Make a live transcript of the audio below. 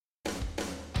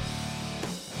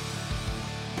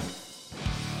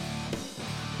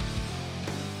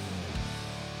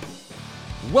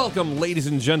Welcome, ladies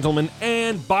and gentlemen,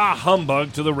 and bah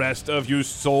humbug to the rest of you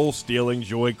soul-stealing,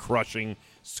 joy-crushing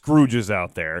Scrooges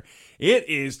out there. It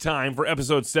is time for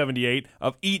episode 78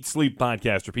 of Eat, Sleep,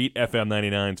 Podcast, Repeat, FM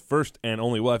 99's first and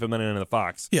only, well, FM 99 and the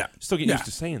Fox. Yeah. Still getting used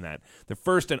to saying that. The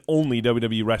first and only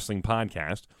WWE wrestling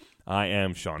podcast. I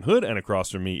am Sean Hood, and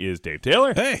across from me is Dave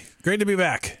Taylor. Hey, great to be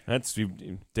back.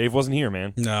 Dave wasn't here,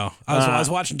 man. No, I was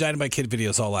watching Dynamite Kid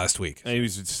videos all last week. He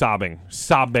was sobbing.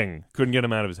 Couldn't get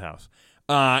him out of his house.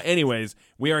 Anyways,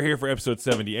 we are here for episode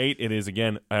 78. It is,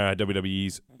 again,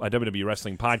 WWE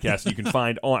wrestling podcast you can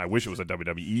find on, I wish it was a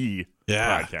WWE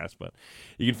podcast, but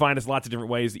you can find us lots of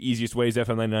different ways. The easiest way is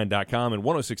FM99.com and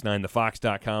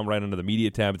 1069thefox.com. Right under the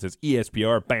media tab, it says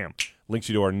ESPR. Bam. Links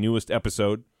you to our newest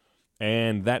episode,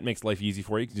 and that makes life easy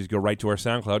for you. You can just go right to our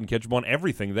SoundCloud and catch up on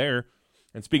everything there.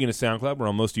 And speaking of SoundCloud, we're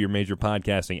on most of your major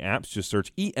podcasting apps. Just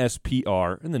search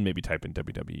ESPR and then maybe type in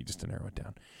WWE just to narrow it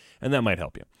down. And that might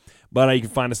help you. But you can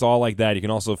find us all like that. You can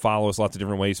also follow us lots of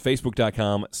different ways.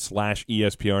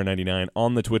 Facebook.com/ESPR99.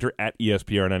 On the Twitter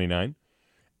 @ESPR99.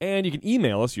 And you can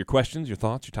email us your questions, your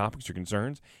thoughts, your topics, your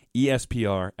concerns.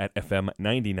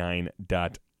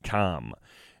 ESPR@FM99.com.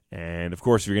 And, of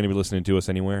course, if you're going to be listening to us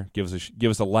anywhere, give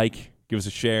us a like, give us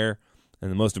a share, and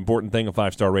the most important thing, a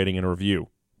 5-star rating and a review.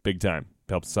 Big time.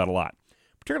 Helps us out a lot.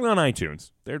 Particularly on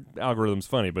iTunes. Their algorithm's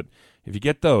funny, but if you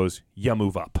get those, you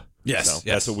move up. Yes.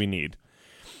 That's what we need.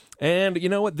 And you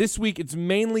know what? This week, it's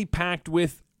mainly packed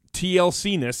with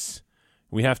TLC-ness.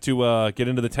 We have to get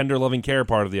into the tender loving care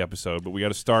part of the episode, but we got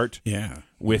to start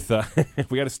with the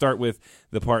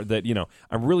part that, you know,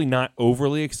 I'm really not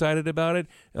overly excited about it.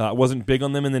 I wasn't big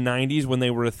on them in the 90s when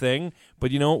they were a thing, but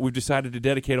you know what? We've decided to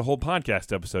dedicate a whole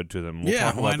podcast episode to them. We'll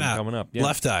talk about why them not? coming up. Yeah.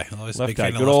 Left Eye. Always Left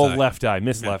Eye. Good old Left Eye.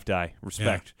 Miss Left Eye.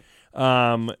 Respect. Yeah.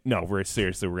 No, we're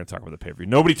seriously, we're going to talk about the pay-per-view.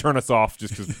 Nobody turn us off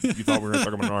just because you thought we were going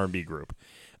to talk about an R&B group.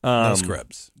 No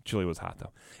scrubs. Chili was hot,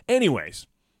 though. Anyways,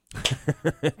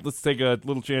 let's take a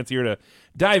little chance here to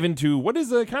dive into what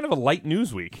is a kind of a light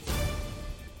news week.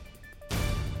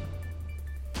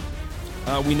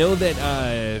 We know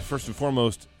that, first and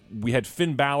foremost, we had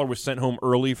Finn Balor was sent home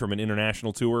early from an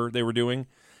international tour they were doing.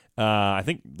 I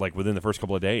think, like, within the first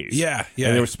couple of days. Yeah.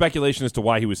 And there was speculation as to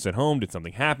why he was sent home. Did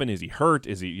something happen? Is he hurt?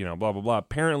 Is he, you know, blah, blah, blah.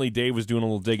 Apparently, Dave was doing a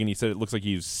little digging. He said it looks like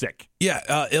he was sick.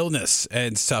 Yeah, illness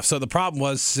and stuff. So the problem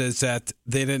is that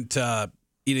they didn't,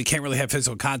 you can't really have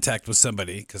physical contact with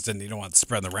somebody because then you don't want to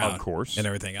spread them around. Of course. And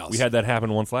everything else. We had that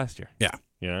happen once last year. Yeah.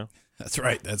 You know? That's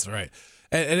right.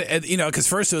 And you know, because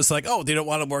first it was like, oh, they don't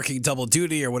want him working double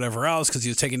duty or whatever else because he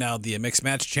was taking out the mixed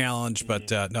match challenge.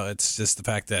 But no, it's just the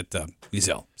fact that he's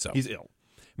ill. So he's ill.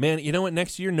 Man, you know what?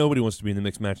 Next year, nobody wants to be in the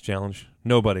mixed match challenge.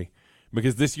 Nobody.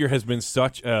 Because this year has been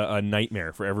such a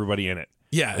nightmare for everybody in it.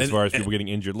 Yeah. As far as people getting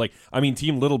injured. Like, I mean,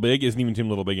 Team Little Big isn't even Team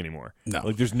Little Big anymore. No.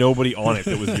 Like, there's nobody on it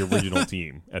that was the original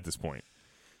team at this point.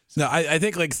 No, I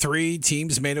think like 3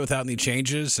 teams made it without any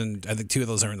changes, and I think 2 of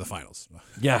those are in the finals.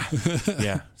 Yeah.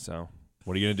 Yeah. So,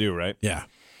 what are you going to do, right? Yeah.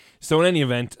 So, in any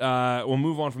event, we'll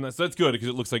move on from that. So, that's good because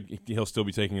it looks like he'll still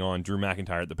be taking on Drew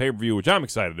McIntyre at the pay-per-view, which I'm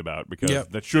excited about because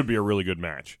that should be a really good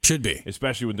match. Should be.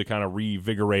 Especially with the kind of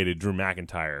reinvigorated Drew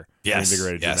McIntyre.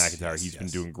 He's been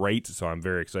doing great, so I'm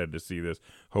very excited to see this.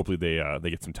 Hopefully they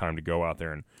get some time to go out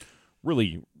there and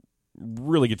really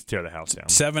get to tear the house down.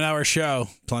 7-hour show.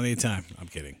 Plenty of time. I'm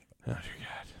kidding. Oh, dear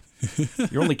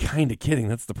God. You're only kind of kidding.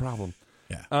 That's the problem.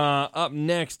 Yeah. Up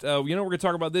next, we're going to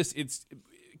talk about this. It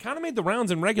kind of made the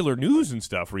rounds in regular news and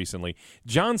stuff recently.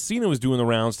 John Cena was doing the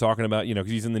rounds talking about,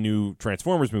 because he's in the new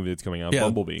Transformers movie that's coming out,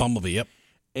 Bumblebee. Bumblebee, yep.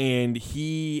 And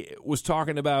he was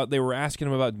talking about, they were asking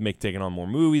him about taking on more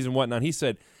movies and whatnot. He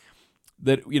said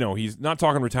that, he's not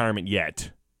talking retirement yet,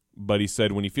 but he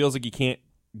said when he feels like he can't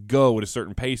go at a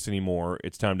certain pace anymore,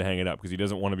 it's time to hang it up because he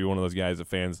doesn't want to be one of those guys that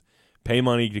fans pay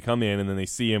money to come in and then they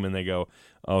see him and they go,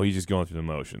 oh, he's just going through the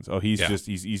motions. Oh, he's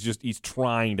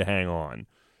trying to hang on.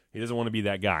 He doesn't want to be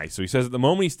that guy. So he says at the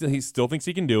moment he still thinks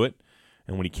he can do it,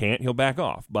 and when he can't, he'll back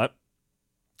off. But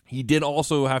he did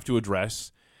also have to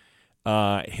address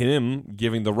him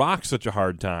giving The Rock such a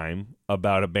hard time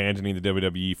about abandoning the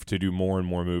WWE to do more and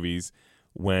more movies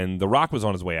when The Rock was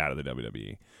on his way out of the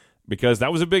WWE. Because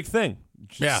that was a big thing.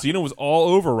 Yeah. Cena was all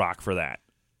over Rock for that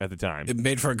at the time. It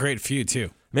made for a great feud,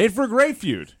 too. Made for a great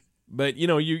feud. But,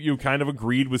 you kind of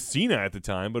agreed with Cena at the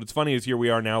time. But it's funny as here we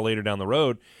are now later down the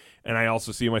road, and I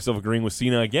also see myself agreeing with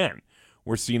Cena again,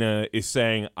 where Cena is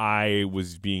saying I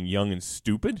was being young and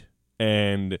stupid,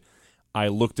 and I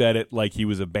looked at it like he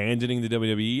was abandoning the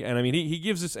WWE. And, I mean, he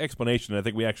gives this explanation. I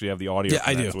think we actually have the audio. Yeah,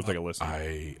 I do. So we'll take a listen.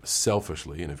 I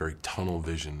selfishly, in a very tunnel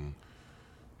vision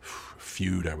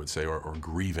feud, I would say, or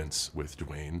grievance with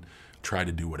Dwayne, tried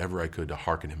to do whatever I could to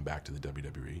hearken him back to the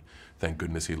WWE. Thank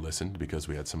goodness he listened, because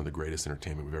we had some of the greatest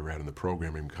entertainment we've ever had in the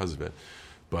programming because of it.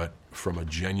 But from a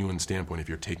genuine standpoint, if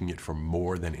you're taking it for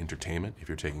more than entertainment, if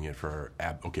you're taking it for,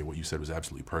 what you said was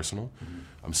absolutely personal,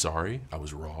 I'm sorry, I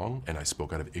was wrong, and I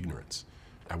spoke out of ignorance.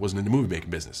 I wasn't in the movie-making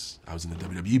business. I was in the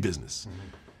WWE business.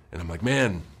 And I'm like,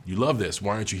 man, you love this.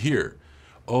 Why aren't you here?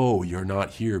 Oh, you're not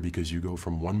here because you go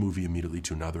from one movie immediately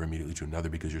to another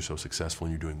because you're so successful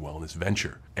and you're doing well in this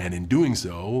venture. And in doing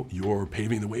so, you're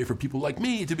paving the way for people like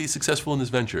me to be successful in this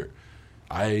venture.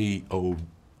 I owe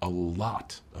a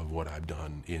lot of what I've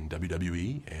done in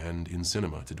WWE and in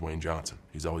cinema to Dwayne Johnson.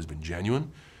 He's always been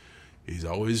genuine. He's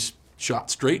always shot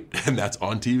straight, and that's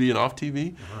on TV and off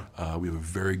TV. We have a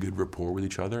very good rapport with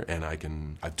each other, and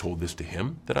I've told this to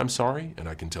him that I'm sorry, and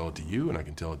I can tell it to you, and I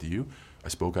can tell it to you. I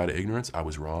spoke out of ignorance. I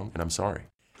was wrong, and I'm sorry.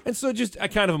 And so just a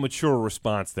kind of a mature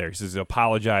response there. He says he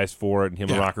apologized for it, and him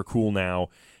and Rock are cool now.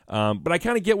 But I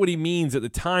kind of get what he means. At the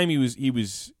time,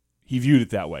 he viewed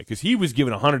it that way, because he was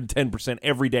giving 110%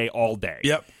 every day, all day.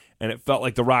 Yep. And it felt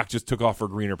like The Rock just took off for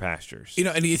greener pastures. You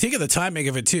know, and you think of the timing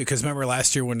of it too, because remember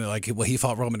last year when he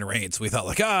fought Roman Reigns, we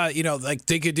thought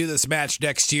they could do this match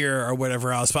next year or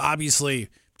whatever else. But obviously,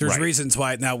 there's reasons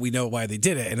why now we know why they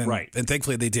did it, and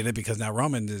thankfully they did it, because now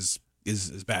Roman is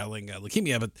battling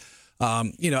leukemia. But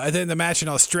and then the match in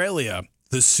Australia,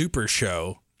 the Super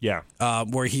Show. Yeah.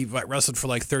 Where he wrestled for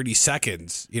like 30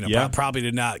 seconds, probably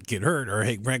did not get hurt, or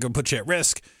hey, we're going to put you at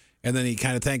risk. And then he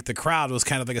kind of thanked the crowd. It was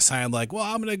kind of like a sign like, well,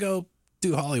 I'm going to go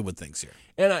do Hollywood things here.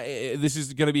 And this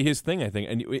is going to be his thing, I think.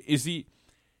 And is he,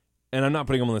 and I'm not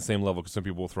putting him on the same level because some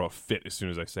people will throw a fit as soon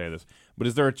as I say this, but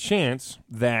is there a chance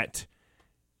that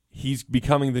he's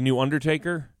becoming the new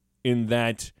Undertaker, in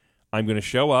that I'm going to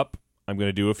show up, I'm going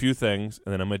to do a few things,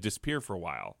 and then I'm going to disappear for a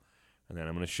while? And then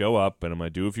I'm going to show up, and I'm going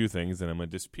to do a few things, and I'm going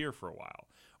to disappear for a while?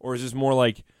 Or is this more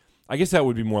like, I guess that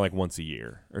would be more like once a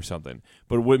year or something,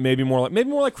 but maybe more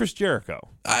like Chris Jericho,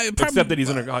 except that he's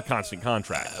under a constant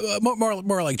contract.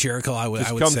 More like Jericho, I would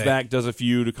say. Comes back, does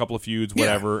a couple of feuds,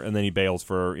 whatever, and then he bails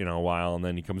for a while, and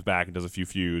then he comes back and does a few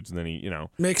feuds, and then he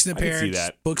makes an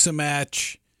appearance, books a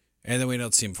match, and then we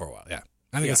don't see him for a while. Yeah.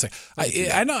 I think that's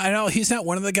I know he's not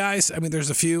one of the guys. I mean, there's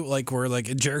a few where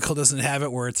Jericho doesn't have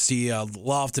it, where it's the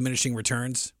law of diminishing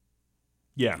returns.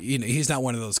 Yeah, he's not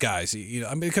one of those guys.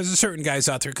 Because there's certain guys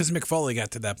out there. Because Mick Foley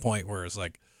got to that point where it's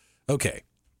like, okay,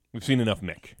 we've seen enough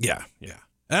Mick. Yeah.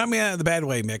 And I mean, the bad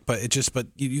way, Mick, but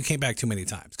you came back too many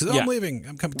times. Because I'm leaving.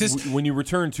 I'm coming. When you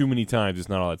return too many times, it's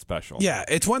not all that special. Yeah,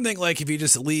 it's one thing if you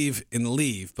just leave,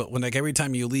 but when every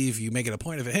time you leave, you make it a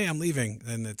point of it. Hey, I'm leaving,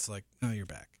 then it's like, no, you're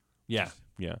back. Yeah.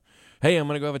 Hey, I'm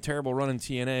gonna go have a terrible run in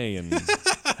TNA, and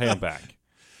hey, I'm back.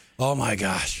 Oh my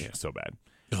gosh. Yeah, so bad.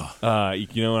 What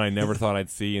I never thought I'd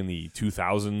see in the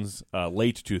 2000s,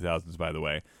 late 2000s, by the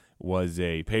way, was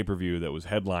a pay-per-view that was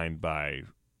headlined by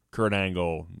Kurt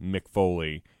Angle, Mick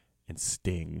Foley, and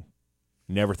Sting.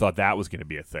 Never thought that was going to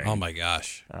be a thing. Oh, my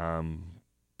gosh.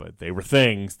 But they were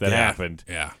things that happened.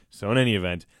 Yeah. So in any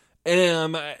event,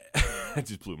 it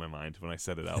just blew my mind when I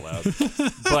said it out loud.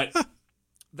 But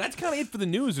that's kind of it for the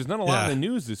news. There's not a lot in the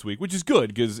news this week, which is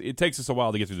good because it takes us a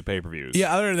while to get through the pay-per-views.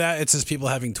 Yeah, other than that, it's just people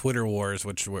having Twitter wars,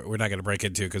 which we're not going to break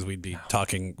into because we'd be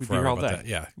talking forever about that.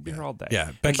 Yeah. We'd be here all day.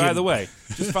 Yeah. And by the way,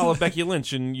 just follow Becky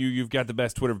Lynch and you've got the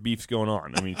best Twitter beefs going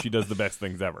on. I mean, she does the best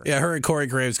things ever. Yeah, her and Corey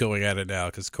Graves going at it now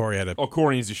because Corey had a... Oh,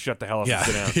 Corey needs to shut the hell up and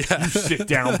sit down. You sit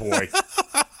down, boy.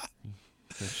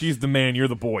 She's the man, you're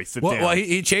the boy. Sit down. Well,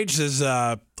 he changed his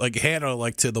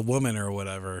handle to the woman or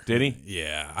whatever. Did he?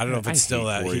 Yeah, I don't know if it's still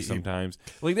that. Sometimes,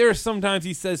 there are sometimes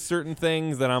he says certain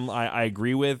things that I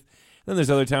agree with. Then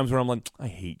there's other times where I'm like, I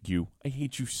hate you. I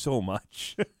hate you so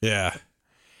much. Yeah.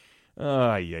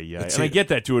 Yeah. And I get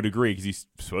that to a degree because he's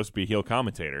supposed to be a heel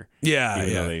commentator. Yeah,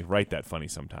 even though they write that funny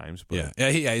sometimes. But. Yeah.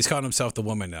 He's calling himself the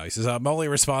woman now. He says, "I'm only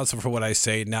responsible for what I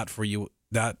say, not for you."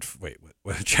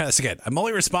 Try this again. I'm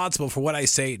only responsible for what I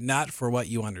say, not for what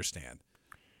you understand.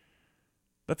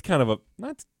 That's kind of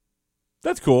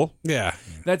that's cool. Yeah.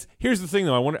 Here's the thing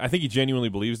though. I think he genuinely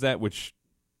believes that, which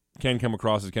can come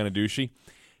across as kind of douchey.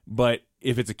 But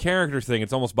if it's a character thing,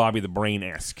 it's almost Bobby the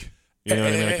Brain-esque. You know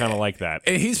what I mean? I kind of like that.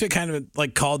 And he's been kind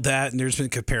of called that, and there's been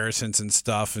comparisons and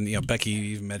stuff. And Becky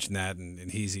even mentioned that,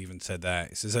 and he's even said that.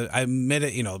 He says, "I admit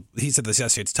it." He said this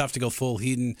yesterday. It's tough to go full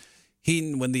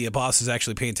Heaton, when the boss is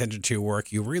actually paying attention to your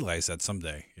work, you realize that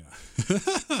someday.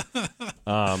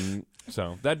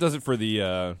 So that does it for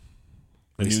the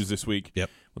news this week. Yep.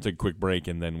 We'll take a quick break,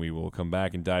 and then we will come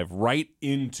back and dive right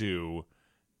into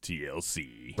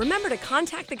TLC. Remember to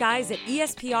contact the guys at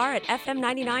ESPR at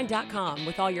FM99.com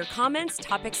with all your comments,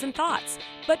 topics, and thoughts.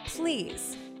 But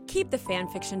please, keep the fan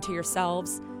fiction to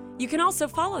yourselves. You can also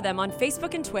follow them on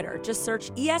Facebook and Twitter. Just search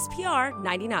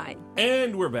ESPR99.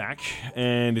 And we're back,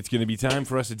 and it's going to be time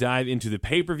for us to dive into the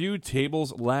pay-per-view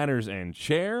tables, ladders, and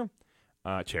chairs.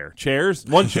 One chair. Just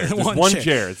one chair.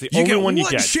 It's the only one you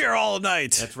get. One chair all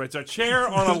night. That's right. It's a chair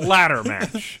on a ladder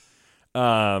match.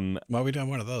 Why are we doing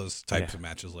one of those types of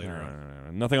matches later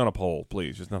on? Nothing on a pole,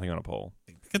 please. Just nothing on a pole.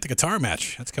 Get the guitar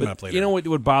match. That's coming up later. You know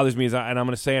what bothers me is, and I'm going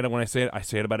to say it when I say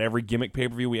it about every gimmick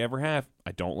pay-per-view we ever have.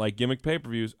 I don't like gimmick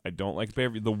pay-per-views. I don't like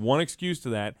pay-per-view. The one excuse to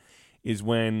that is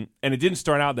when, and it didn't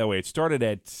start out that way. It started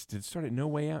at, did it start at No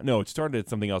Way Out? No, it started at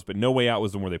something else, but No Way Out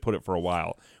was the one where they put it for a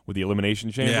while with the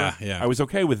Elimination Chamber. Yeah. I was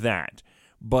okay with that,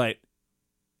 but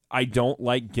I don't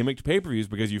like gimmicked pay-per-views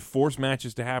because you force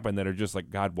matches to happen that are just like,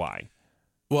 God, why?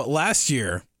 Well, last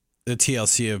year, the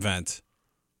TLC event,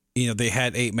 they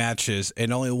had 8 matches,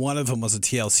 and only one of them was a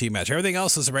TLC match. Everything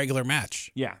else was a regular match.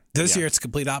 Yeah. This year, it's the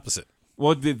complete opposite.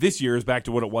 Well, this year is back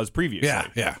to what it was previously.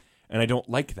 Yeah. And I don't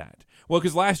like that. Well,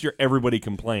 because last year, everybody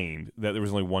complained that there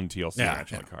was only one TLC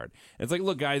match on the card. And it's like,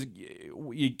 look, guys,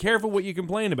 you careful what you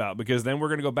complain about, because then we're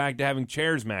going to go back to having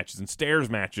chairs matches and stairs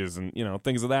matches and,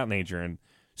 things of that nature. And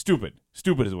stupid.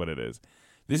 Stupid is what it is.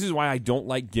 This is why I don't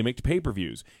like gimmicked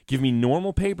pay-per-views. Give me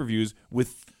normal pay-per-views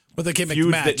with a gimmick feuds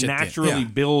match that naturally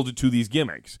build to these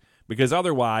gimmicks, because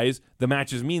otherwise the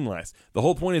matches mean less. The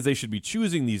whole point is they should be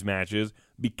choosing these matches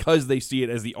because they see it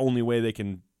as the only way they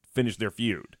can finish their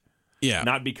feud. Yeah,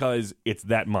 not because it's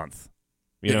that month.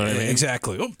 You know what I mean?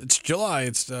 Exactly. Oh, it's July.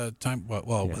 It's time.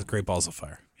 With Great Balls of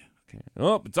Fire.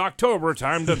 Oh, it's October.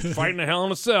 Time to fight in a Hell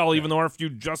in a Cell, even though our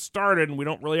feud just started and we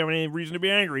don't really have any reason to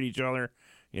be angry at each other.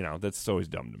 That's always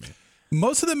dumb to me.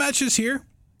 Most of the matches here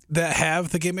that have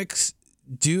the gimmicks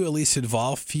do at least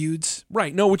involve feuds.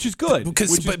 Right. No, which is good.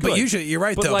 But usually, you're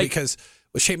right, though, because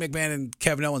with Shane McMahon and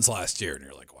Kevin Owens last year, and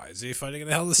you're like, why is he fighting in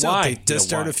the Hell in a Cell? They just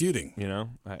started feuding.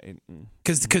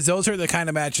 Because those are the kind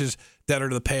of matches that are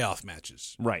the payoff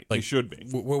matches. Right. Like, they should be.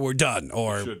 We're done,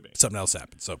 or something else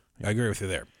happened. So I agree with you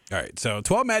there. All right. So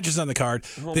 12 matches on the card.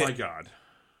 My God.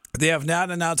 They have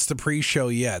not announced the pre-show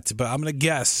yet, but I'm going to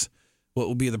guess what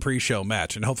will be the pre-show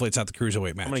match, and hopefully it's not the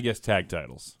Cruiserweight match. I'm going to guess tag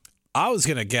titles. I was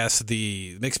going to guess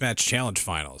the Mixed Match Challenge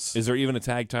Finals. Is there even a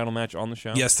tag title match on the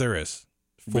show? Yes, there is.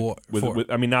 Not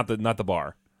the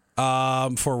bar.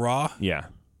 For Raw? Yeah.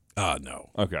 No.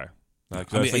 Okay.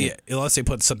 Unless they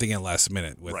put something in last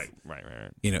minute with right.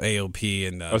 AOP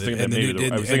and I was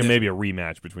thinking maybe a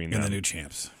rematch between them and the new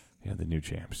champs. Yeah, the new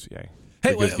champs. Yeah.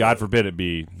 Hey, because God forbid it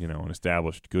be an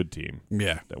established good team.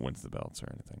 Yeah. That wins the belts or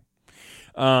anything.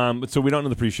 So we don't know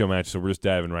the pre-show match, so we're just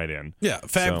diving right in. Yeah,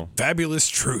 Fabulous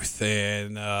Truth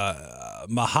and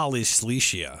Mahali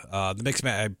Shleishia. The mixed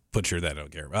match, I butchered that, I don't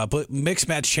care. But Mixed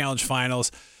Match Challenge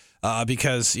Finals,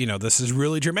 because this is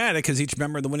really dramatic, because each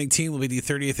member of the winning team will be the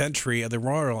 30th entry of the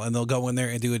Royal, and they'll go in there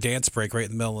and do a dance break right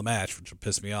in the middle of the match, which will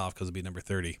piss me off because it'll be number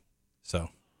 30. So,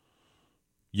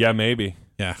 yeah, maybe.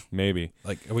 Yeah, maybe.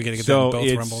 Like, are we gonna get that in both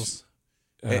Rumbles?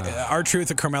 R-Truth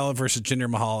and Carmella versus Jinder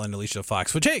Mahal and Alicia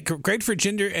Fox. Which, hey, great for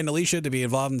Jinder and Alicia to be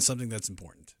involved in something that's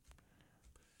important.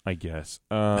 I guess.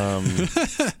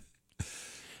 The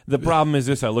problem is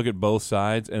this: I look at both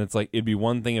sides, and it's like it'd be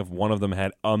one thing if one of them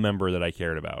had a member that I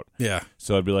cared about. Yeah.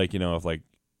 So I'd be like, if like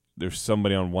there's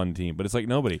somebody on one team, but it's like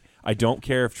nobody. I don't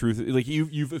care if Truth. Like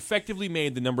you've effectively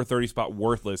made the number 30 spot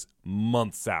worthless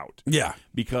months out. Yeah.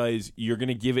 Because you're going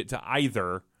to give it to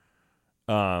either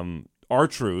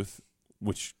R-Truth.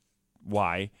 Which,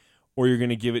 why? Or you're going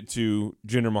to give it to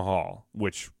Jinder Mahal,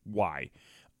 which, why?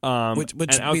 Which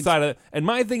and outside of, and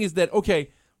my thing is that, okay,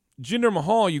 Jinder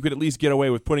Mahal, you could at least get away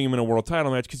with putting him in a world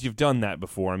title match because you've done that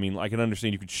before. I mean, I can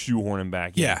understand you could shoehorn him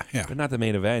back in. Yeah. But not the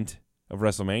main event of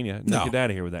WrestleMania. No. Get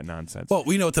out of here with that nonsense. Well,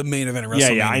 we know what the main event of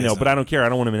WrestleMania is. Yeah, I know, but I don't care. I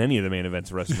don't want him in any of the main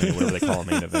events of WrestleMania, whatever they call a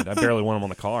main event. I barely want him on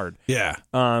the card. Yeah.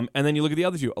 And then you look at the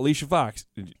other two. Alicia Fox,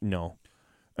 no.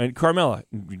 And Carmella,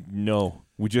 no.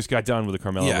 We just got done with the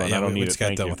Carmella run. I don't need it.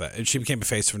 Got done with that. And she became a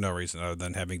face for no reason other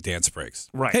than having dance breaks.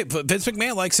 Right. Hey, but Vince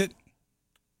McMahon likes it.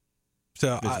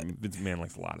 So Vince McMahon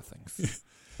likes a lot of things.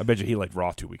 I bet you he liked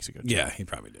Raw 2 weeks ago, too. Yeah, he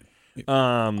probably did.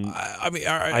 I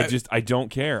don't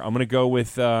care. I'm gonna go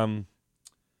with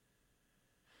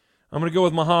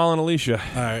Mahal and Alicia.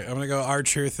 All right, I'm gonna go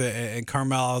R-Truth and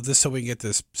Carmella just so we can get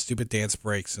this stupid dance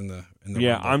breaks in the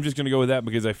Yeah, Rumble. I'm just gonna go with that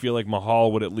because I feel like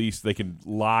Mahal would at least they could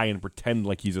lie and pretend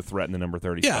like he's a threat in the number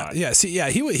 30 spot. Yeah. See,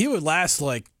 he would last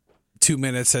like 2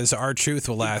 minutes, as R-Truth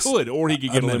will last. He could, or he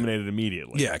could get eliminated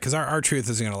immediately. Yeah, because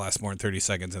R-Truth isn't gonna last more than 30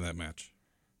 seconds in that match.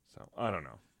 So I don't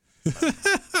know.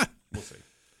 We'll see.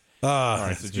 All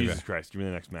right, so Jesus Christ, give me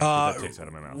the next match. That takes out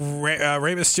of my mouth.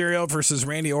 Rey Mysterio versus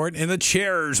Randy Orton in the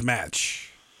chairs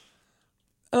match.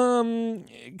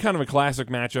 Kind of a classic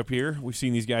matchup here. We've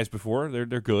seen these guys before. They're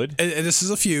good. And this is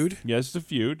a feud. Yes, it's a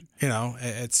feud.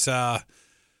 It's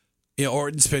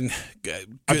Orton's been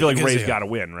good. I feel like Ray's got to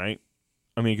win, right?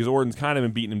 I mean, because Orton's kind of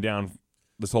been beating him down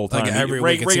this whole time. Like every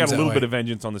Ray week got a little bit of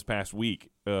vengeance on this past week,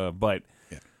 but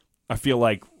I feel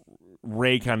like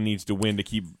Ray kind of needs to win to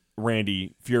keep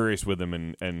Randy furious with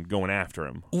him and going after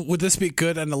him. Would this be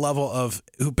good on the level of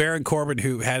Baron Corbin,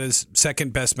 who had his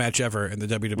second best match ever in the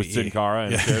WWE? With Sin Cara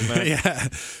and his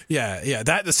match? Yeah.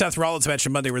 That and the Seth Rollins match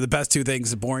on Monday were the best two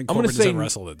things that Baron Corbin's ever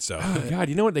wrestled in. So, oh God,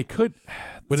 you know what they could?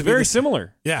 It's very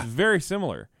similar. Yeah, it's very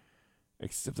similar.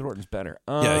 Except that Orton's better.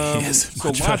 Yeah, he is. So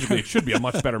logically, it should be a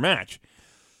much better match.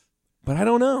 But I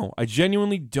don't know. I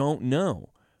genuinely don't know.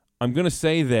 I'm going to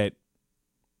say that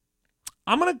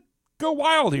I'm going to go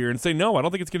wild here and say no. I don't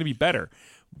think it's going to be better.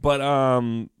 But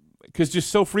because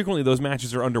just so frequently those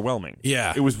matches are underwhelming.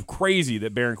 Yeah, it was crazy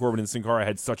that Baron Corbin and Sin Cara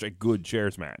had such a good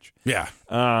chairs match. Yeah.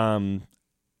 And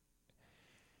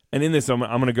in this, I'm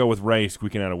going to go with Ray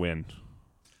squeaking out a win.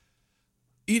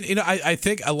 I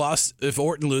think a loss, if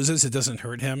Orton loses, it doesn't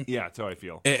hurt him. Yeah, that's how I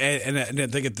feel. And I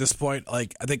think at this point, I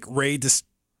think Ray just,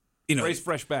 Ray's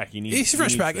fresh back. He's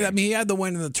fresh back. I mean, he had the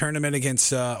win in the tournament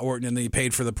against Orton, and then he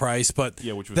paid for the price. But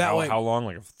which was how long?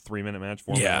 Like a 3-minute match,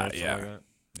 4-minute match? Yeah.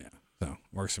 So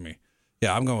works for me.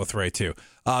 Yeah, I'm going with Ray too.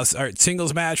 All right,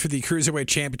 singles match for the Cruiserweight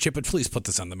Championship, but please put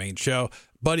this on the main show.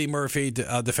 Buddy Murphy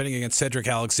defending against Cedric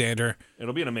Alexander.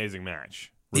 It'll be an amazing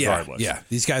match. Regardless. Yeah.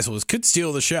 These guys could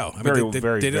steal the show. I mean, they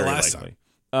did it last time.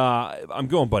 I'm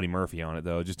going Buddy Murphy on it,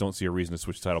 though. I just don't see a reason to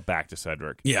switch the title back to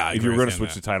Cedric. Yeah, if you were going to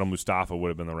switch the title, Mustafa would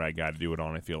have been the right guy to do it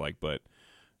on, I feel like.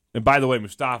 And by the way,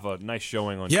 Mustafa, nice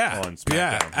showing on SmackDown.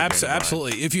 Yeah,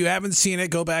 absolutely. If you haven't seen it,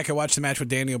 go back and watch the match with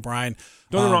Danny O'Brien.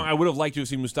 Don't get me wrong, I would have liked to have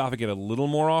seen Mustafa get a little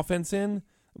more offense in,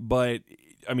 but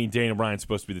I mean, Daniel Bryan's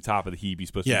supposed to be the top of the heap. He's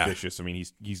supposed to be vicious. I mean,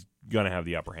 he's going to have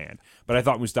the upper hand. But I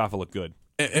thought Mustafa looked good.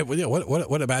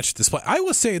 What a match display. I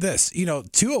will say this,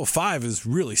 205 has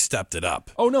really stepped it up.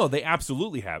 Oh, no, they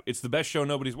absolutely have. It's the best show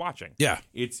nobody's watching. Yeah.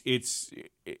 I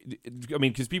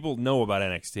mean, because people know about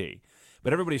NXT.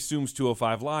 But everybody assumes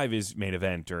 205 Live is main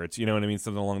event or it's, you know what I mean,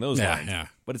 something along those lines. Yeah.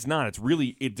 But it's not. It's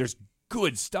really, there's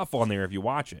good stuff on there if you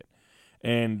watch it.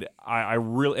 And I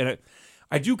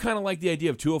do kind of like the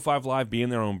idea of 205 Live being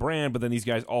their own brand, but then these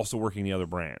guys also working the other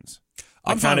brands.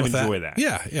 I kind of enjoy that.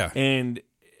 Yeah. And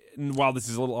while this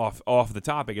is a little off the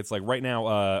topic, it's like right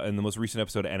now in the most recent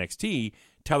episode of NXT,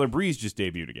 Tyler Breeze just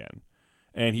debuted again.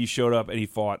 And he showed up and he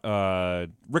fought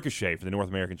Ricochet for the North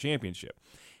American Championship.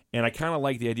 And I kind of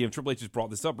like the idea of Triple H has brought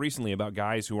this up recently about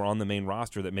guys who are on the main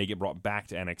roster that may get brought back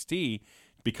to NXT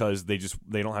because they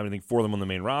don't have anything for them on the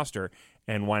main roster,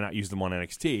 and why not use them on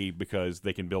NXT because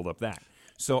they can build up that.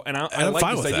 So, and I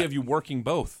like this idea of you working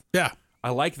both. Yeah,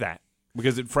 I like that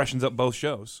because it freshens up both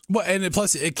shows. Well, and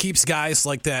plus it keeps guys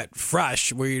like that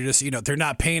fresh, where you're just they're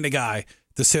not paying a guy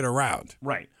to sit around.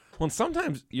 Right. Well, and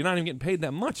sometimes you're not even getting paid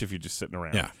that much if you're just sitting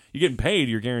around. Yeah, you're getting paid.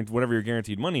 You're guaranteed whatever your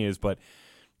guaranteed money is, but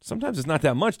sometimes it's not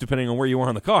that much depending on where you are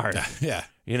on the card. Yeah.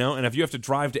 And if you have to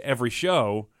drive to every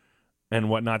show and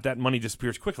whatnot, that money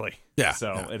disappears quickly. Yeah.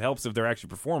 So it helps if they're actually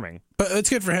performing. But it's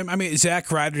good for him. I mean,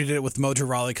 Zack Ryder did it with Mojo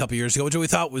Rawley a couple years ago, which we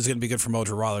thought was going to be good for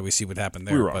Mojo Rawley. We see what happened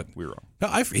there. We were wrong.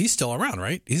 No, he's still around,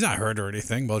 right? He's not hurt or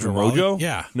anything. Mojo?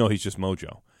 Yeah. No, he's just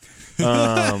Mojo.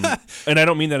 And I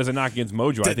don't mean that as a knock against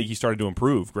Mojo. I think he started to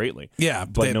improve greatly. Yeah,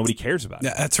 but nobody cares about it.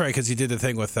 Yeah, that's right, because he did the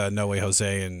thing with No Way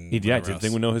Jose and he did the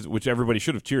thing with which everybody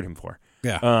should have cheered him for.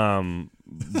 Yeah.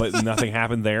 But nothing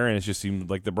happened there, and it just seemed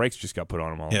like the brakes just got put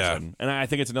on him all of a sudden. And I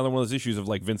think it's another one of those issues of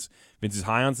like Vince is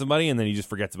high on somebody, and then he just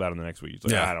forgets about him the next week.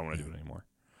 He's like, I don't want to do it anymore.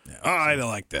 Yeah. Oh, I don't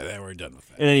like that. We're done with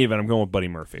that. In any event, I'm going with Buddy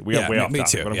Murphy. We got way off topic,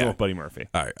 too. But I'm going with Buddy Murphy.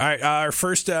 All right. Our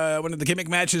first one of the gimmick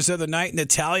matches of the night: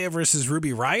 Natalya versus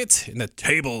Ruby Riott in a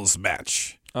tables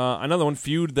match. Another one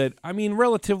feud that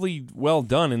relatively well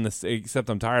done in this. Except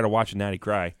I'm tired of watching Natty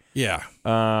cry. Yeah.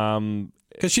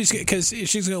 Because she's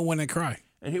going to win and cry.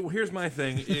 And here's my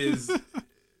thing: is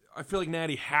I feel like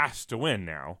Natty has to win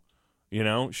now.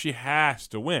 She has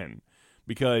to win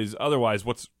because otherwise,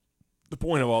 what's the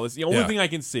point of all this? The only thing I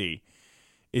can see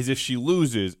is if she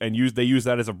loses and they use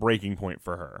that as a breaking point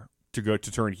for her to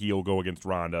turn heel, go against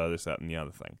Ronda, this, that, and the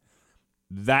other thing.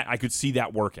 That I could see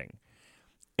that working,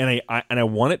 and I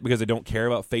want it because I don't care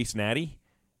about face Natty.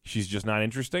 She's just not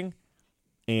interesting,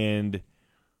 and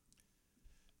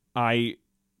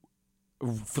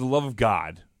for the love of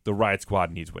God, the Riot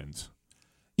Squad needs wins.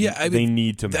 Yeah, they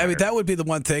need to matter. That would be the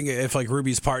one thing if like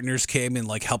Ruby's partners came and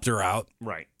like helped her out,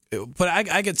 right? But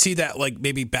I could see that like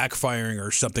maybe backfiring or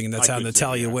something, and that's how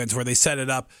Natalya wins, where they set it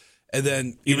up, And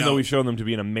then, even though we've shown them to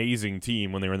be an amazing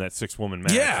team when they were in that 6-woman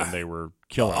match and they were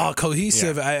killing it.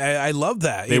 Cohesive. Yeah. I love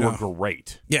that. They were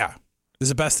great. Yeah. It was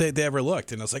the best they ever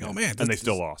looked. And I was like, oh, man. And they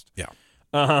still lost. Yeah.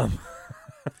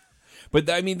 But,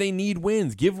 I mean, they need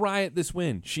wins. Give Riot this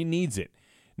win. She needs it.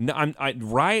 No,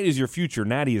 Riot is your future.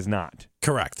 Natty is not.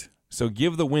 Correct. So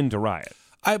give the win to Riot.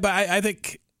 I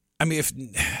think, I mean, if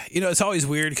it's always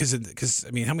weird because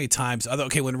I mean, how many times?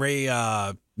 When Rey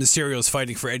Mysterio is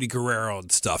fighting for Eddie Guerrero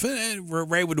and stuff, and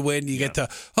Rey would win, you get to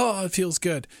it feels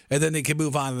good, and then they can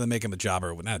move on and then make him a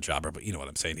jobber, not a jobber, but you know what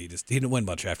I'm saying. He didn't win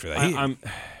much after that.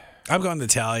 I'm going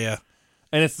Natalya,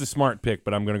 and it's the smart pick,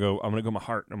 but I'm gonna go my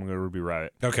heart. I'm gonna go Ruby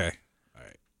Riot. Okay, all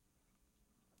right.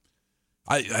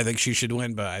 I think she should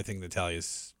win, but I think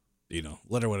Natalya's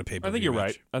let her win a pay-per-view. I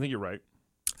think you're right.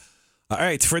 All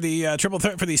right, for the triple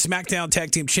threat for the SmackDown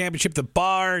Tag Team Championship, The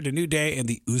Bar, The New Day, and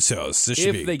the Usos.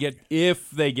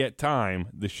 If they get time,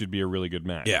 this should be a really good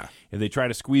match. Yeah. If they try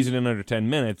to squeeze it in under 10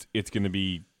 minutes, it's going to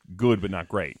be good but not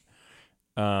great.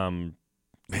 These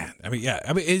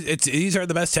are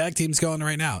the best tag teams going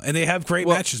right now, and they have great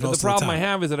matches most of the time. The problem I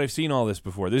have is that I've seen all this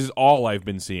before. This is all I've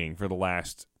been seeing for the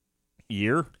last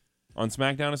year on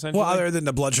SmackDown, essentially. Well, other than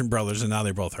the Bludgeon Brothers, and now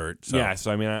they're both hurt. So. Yeah, so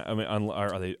I mean,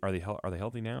 are they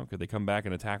healthy now? Could they come back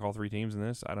and attack all three teams in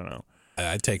this? I don't know.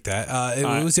 I'd take that.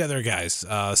 Who's the other guys?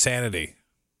 Sanity,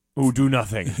 who do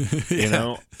nothing.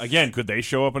 Again, could they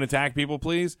show up and attack people,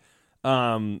 please?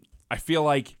 I feel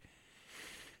like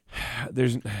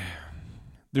there's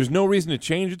no reason to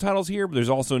change the titles here, but there's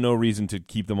also no reason to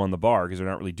keep them on the bar because they're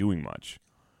not really doing much.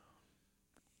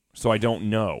 So I don't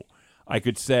know. I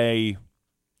could say.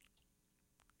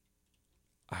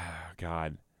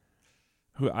 God,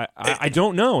 I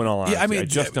don't know. In all honesty, I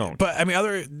just don't. But I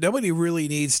mean, nobody really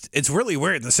needs. It's really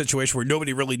weird in the situation where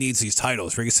nobody really needs these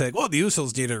titles. Where you say, "Well, the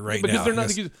Usos need it right now,"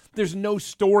 because there's no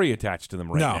story attached to them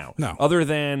now. No, other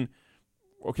than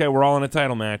we're all in a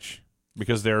title match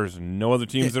because there's no other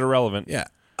teams that are relevant. Yeah.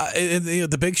 And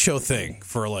the Big Show thing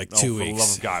for 2 weeks. For the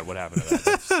love of God, what happened to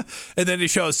that? And then they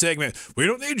show a segment. We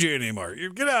don't need you anymore.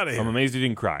 You get out of here. I'm amazed he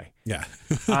didn't cry. Yeah.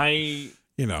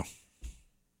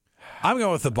 I'm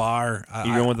going with The Bar.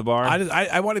 You going with The Bar?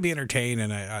 I want to be entertained,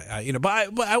 and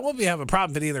but I won't have a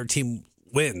problem if either team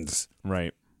wins.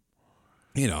 Right.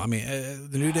 The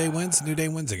New Day wins. The New Day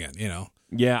wins again.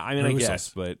 Yeah, I mean, I guess,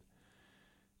 but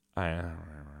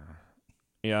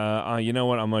you know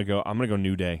what? I'm gonna go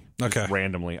New Day. Okay.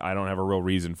 Randomly, I don't have a real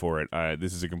reason for it.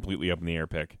 This is a completely up in the air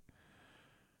pick.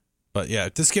 But yeah,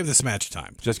 just give this match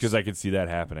time. Just because I could see that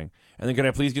happening. And then can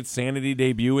I please get Sanity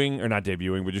debuting, or not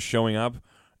debuting, but just showing up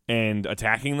and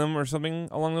attacking them or something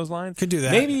along those lines? Could do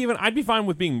that. Maybe even I'd be fine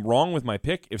with being wrong with my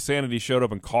pick if Sanity showed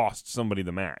up and cost somebody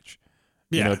the match.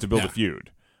 To build a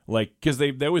feud. Because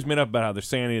they always made up about how they're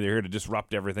Sanity, they're here to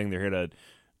disrupt everything, they're here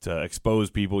to expose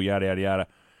people, yada yada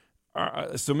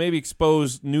yada. So maybe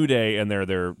expose New Day and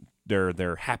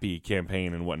their happy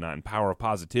campaign and whatnot, and power of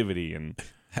positivity. And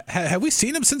have we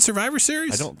seen them since Survivor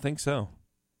Series? I don't think so.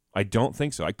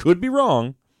 I could be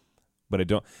wrong, but I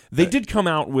don't. They did come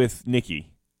out with Nikki.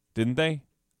 Didn't they?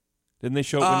 Didn't they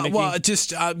show up with Nikki? Well,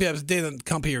 they didn't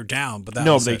come here down, but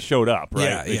they showed up, right?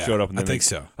 Yeah, they showed up, and then I think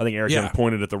so. I think Eric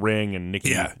pointed at the ring, and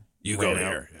Nikki. Yeah, you go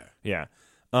here. Yeah.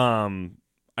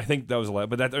 I think that was a lot,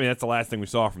 but that's the last thing we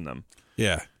saw from them.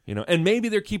 Yeah, and maybe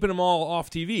they're keeping them all off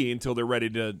TV until they're ready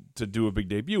to do a big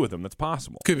debut with them. That's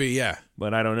possible. Could be, yeah,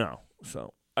 but I don't know.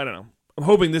 So I don't know. I'm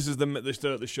hoping this is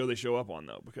the show they show up on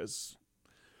though, because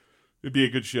it'd be a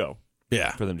good show.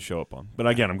 Yeah, for them to show up on. But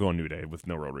again, I'm going New Day with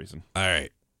no real reason. All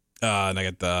right. And I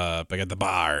got the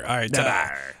Bar. All right, the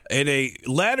Bar. In a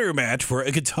ladder match where a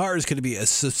guitar is going to be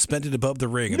suspended above the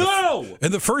ring.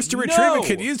 And the first to retrieve it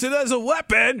can use it as a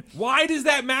weapon. Why does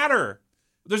that matter?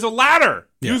 There's a ladder.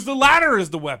 Yeah. Use the ladder as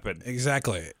the weapon.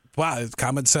 Exactly. Wow, it's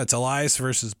common sense. Elias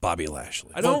versus Bobby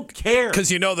Lashley. I don't care. Because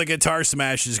the guitar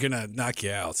smash is going to knock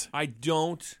you out. I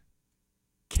don't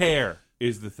care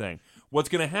is the thing. What's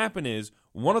going to happen is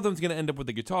one of them's going to end up with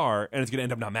the guitar, and it's going to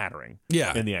end up not mattering.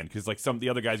 Yeah. In the end, because the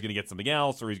other guy's going to get something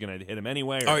else, or he's going to hit him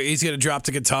anyway. Or he's going to drop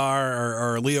the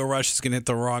guitar, or Leo Rush is going to hit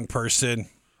the wrong person.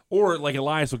 Or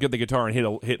Elias will get the guitar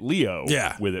and hit Leo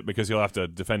with it because he'll have to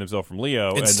defend himself from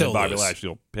Leo, and then Bobby Lashley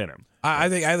will pin him. I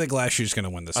think Lashley's going to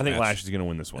win this match. I think Lashley's going to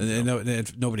win this one.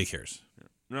 Nobody cares.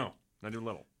 No, not even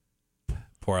little.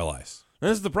 Poor Elias. And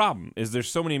this is the problem: is there's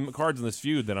so many cards in this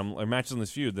feud that matches on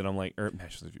this feud that I'm like,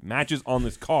 matches on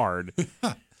this card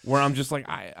where I'm just like,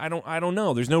 I don't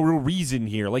know. There's no real reason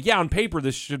here. On paper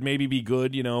this should maybe be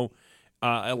good.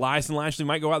 Elias and Lashley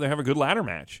might go out there and have a good ladder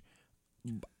match.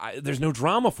 There's no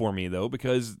drama for me, though,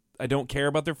 because I don't care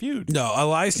about their feud. No,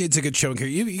 Elias needs a good showing.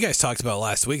 You guys talked about it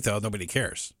last week, though. Nobody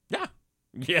cares. Yeah.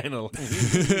 Yeah, no.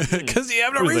 Because you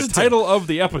have no It was reason the title of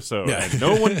the episode, Yeah. and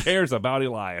no one cares about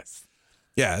Elias.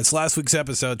 Yeah, it's last week's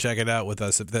episode. Check it out with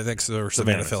us. Thanks for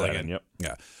Savannah filling in. Yep.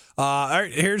 Yeah. All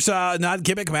right, here's a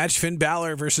non-gimmick match: Finn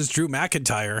Balor versus Drew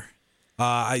McIntyre.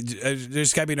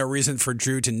 There's got to be no reason for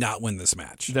Drew to not win this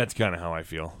match. That's kind of how I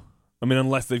feel. I mean,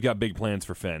 unless they've got big plans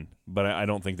for Finn, but I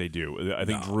don't think they do. I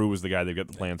think Drew is the guy they've got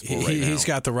the plans for right now. He's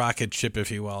got the rocket ship,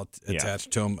 if you will, attached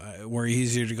to him, where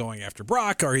he's either going after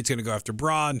Brock or he's going to go after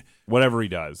Braun. Whatever he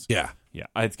does. Yeah. Yeah,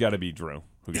 it's got to be Drew.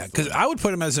 Yeah, because I would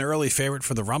put him as an early favorite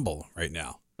for the Rumble right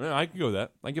now. Yeah, I can go with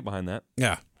that. I can get behind that.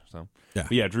 Yeah. So, yeah.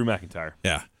 But yeah, Drew McIntyre.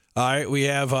 Yeah. All right, we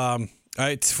have all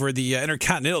right, for the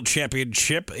Intercontinental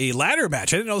Championship, a ladder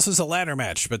match. I didn't know this was a ladder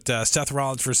match, but Seth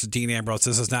Rollins versus Dean Ambrose.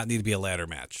 This does not need to be a ladder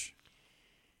match.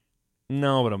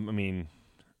 No, but I mean,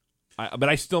 but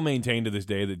I still maintain to this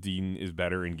day that Dean is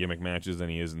better in gimmick matches than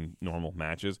he is in normal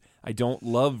matches. I don't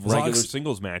love regular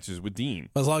singles matches with Dean.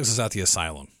 As long as it's not the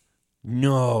Asylum.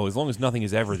 No, as long as nothing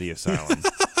is ever the Asylum.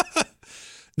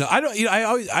 No, I don't.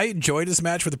 I enjoyed this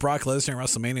match with Brock Lesnar in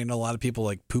WrestleMania. I know a lot of people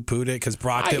like poo-pooed it because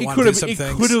Brock didn't want to do some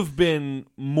things. It could have been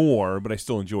more, but I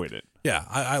still enjoyed it. Yeah,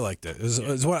 I liked it. It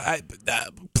was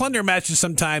plunder matches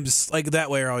sometimes like that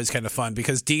way are always kind of fun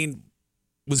because Dean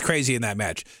was crazy in that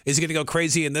match. Is he going to go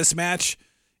crazy in this match?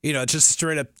 Just a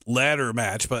straight up ladder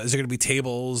match, but is there going to be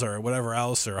tables or whatever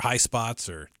else or high spots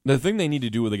or? The thing they need to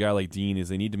do with a guy like Dean is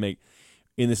they need to make,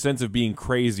 in the sense of being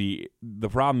crazy, the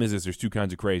problem is there's two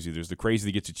kinds of crazy. There's the crazy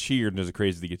that gets you cheered and there's the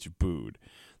crazy that gets you booed.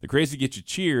 The crazy that gets you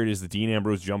cheered is the Dean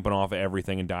Ambrose jumping off of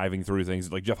everything and diving through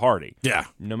things like Jeff Hardy. Yeah.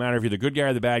 No matter if you're the good guy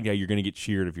or the bad guy, you're going to get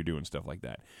cheered if you're doing stuff like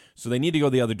that. So they need to go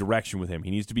the other direction with him. He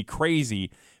needs to be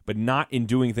crazy, but not in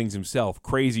doing things himself.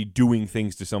 Crazy doing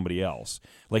things to somebody else.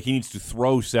 Like he needs to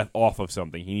throw Seth off of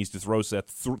something. He needs to throw Seth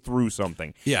through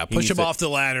something. Yeah, push him off the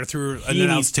ladder through an He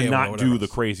announce needs to table not do the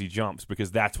crazy jumps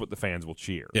because that's what the fans will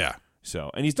cheer. Yeah.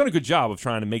 So, and he's done a good job of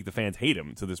trying to make the fans hate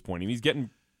him to this point. I mean, he's getting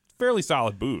fairly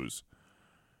solid boos.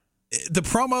 The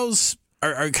promos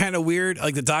are kind of weird.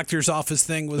 Like the doctor's office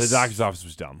thing was. The doctor's office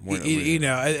was dumb. And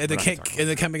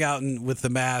they're coming out with the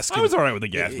mask. I was all right with the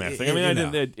gas mask thing. I mean, I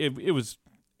didn't. It was.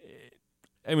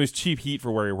 It was cheap heat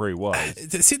for where he was.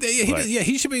 See,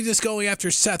 he should be just going after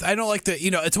Seth. I don't like the.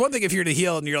 It's one thing if you're the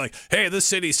heel and you're like, "Hey, this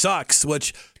city sucks,"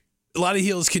 which a lot of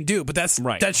heels can do, but that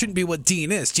shouldn't be what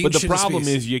Dean is. But the problem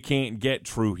is you can't get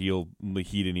true heel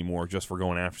heat anymore just for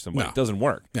going after somebody. No. It doesn't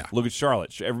work. Yeah. Look at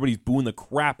Charlotte. Everybody's booing the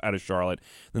crap out of Charlotte.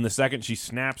 Then the second she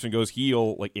snaps and goes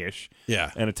heel, like ish,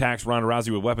 and attacks Ronda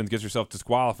Rousey with weapons, gets herself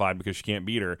disqualified because she can't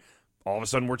beat her, all of a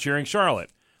sudden we're cheering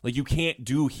Charlotte. Like you can't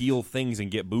do heel things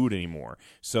and get booed anymore.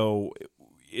 So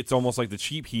it's almost like the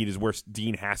cheap heat is where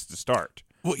Dean has to start.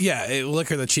 Well, yeah,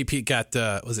 look at the cheap heat got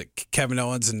was it Kevin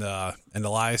Owens and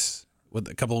Elias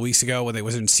a couple of weeks ago when they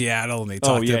was in Seattle and they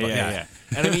talked about yeah.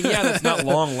 And I mean, that's not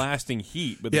long lasting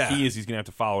heat, but the key is he's gonna have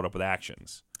to follow it up with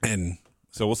actions. And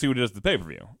so we'll see what he does at the pay per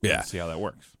view. Yeah, see how that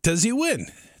works. Does he win?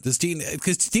 Does Dean?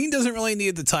 Because Dean doesn't really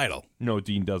need the title. No,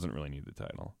 Dean doesn't really need the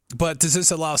title. But does this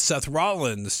allow Seth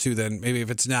Rollins to then maybe if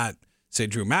it's not say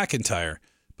Drew McIntyre,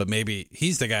 but maybe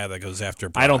he's the guy that goes after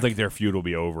Brock? I don't think their feud will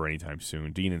be over anytime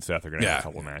soon. Dean and Seth are going to have a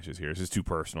couple of matches here. This is too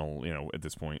personal, at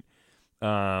this point.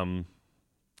 I'm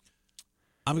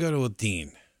going with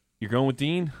Dean. You're going with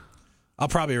Dean? I'll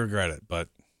probably regret it, but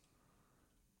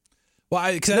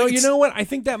you know what? I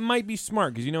think that might be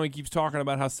smart because he keeps talking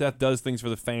about how Seth does things for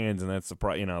the fans, and that's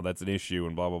that's an issue,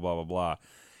 and blah blah blah blah blah.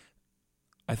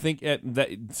 I think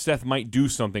that Seth might do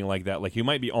something like that. Like he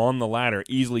might be on the ladder,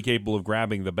 easily capable of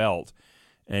grabbing the belt,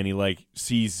 and he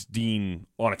sees Dean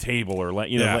on a table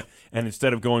and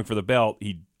instead of going for the belt,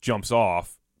 he jumps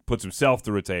off, puts himself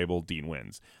through a table, Dean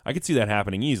wins. I could see that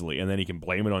happening easily, and then he can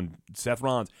blame it on Seth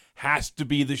Rollins. Has to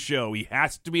be the show. He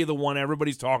has to be the one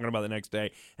everybody's talking about the next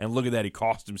day, and look at that. He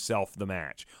cost himself the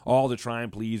match. All to try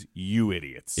and please you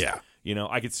idiots. Yeah.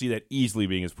 I could see that easily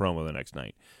being his promo the next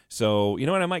night. So, you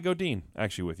know what? I might go Dean,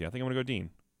 actually, with you. I think I'm going to go Dean.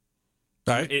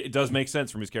 All right. It does make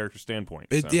sense from his character standpoint.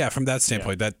 Yeah, from that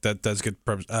standpoint, that does good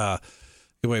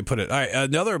way to put it. All right,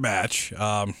 another match.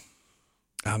 I'm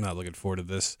not looking forward to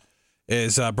this.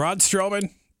 Is Braun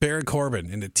Strowman, Baron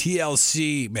Corbin in the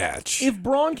TLC match. If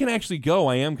Braun can actually go,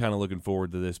 I am kind of looking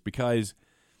forward to this because,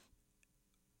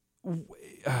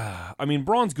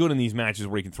 Braun's good in these matches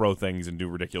where he can throw things and do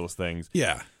ridiculous things.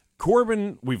 Yeah.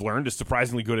 Corbin, we've learned, is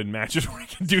surprisingly good in matches where he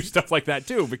can do stuff like that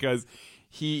too because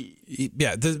the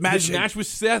match with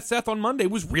Seth on Monday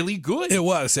was really good. It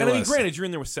was. Granted, you're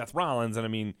in there with Seth Rollins,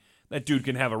 and that dude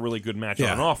can have a really good match on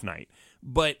an off night.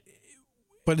 But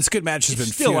But its good match has been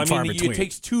still, few and far between. It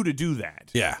takes two to do that.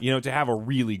 Yeah. To have a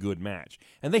really good match.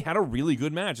 And they had a really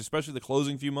good match, especially the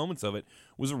closing few moments of it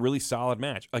was a really solid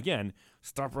match. Again,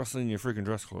 stop wrestling in your freaking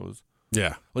dress clothes.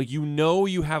 Yeah. Like,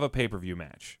 you have a pay-per-view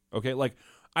match. Okay? Like,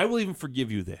 I will even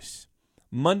forgive you this.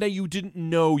 Monday, you didn't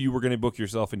know you were going to book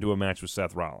yourself into a match with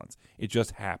Seth Rollins. It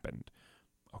just happened.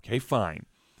 Okay, fine.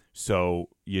 So,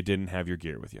 you didn't have your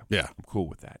gear with you. Yeah. I'm cool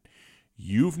with that.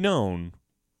 You've known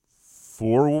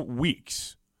 4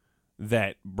 weeks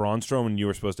that Braun Strowman and you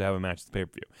were supposed to have a match at the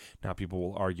pay-per-view. Now people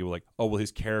will argue like, oh, well,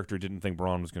 his character didn't think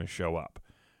Braun was going to show up.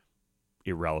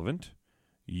 Irrelevant.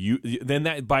 Then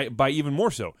that by even more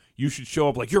so, you should show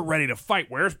up like you're ready to fight.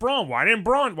 Where's Braun? Why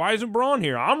isn't Braun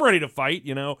here? I'm ready to fight,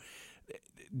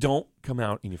 Don't come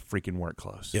out in your freaking work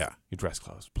clothes. Yeah. Your dress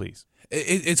clothes, please.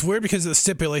 It's weird because of the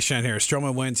stipulation on here.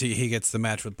 Strowman wins, he gets the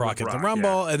match with Brock at the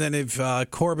Rumble, and then if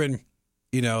Corbin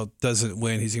doesn't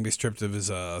win, he's going to be stripped of his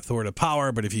authoritative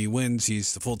power. But if he wins,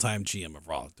 he's the full-time GM of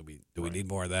Raw. Do we need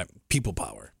more of that people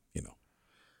power?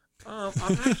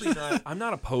 I'm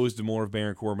not opposed to more of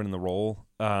Baron Corbin in the role.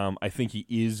 I think he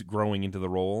is growing into the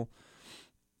role.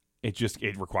 It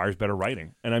requires better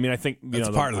writing, and I think that's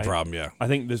part of the problem. Yeah, I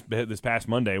think this past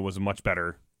Monday was a much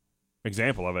better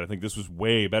example of it. I think this was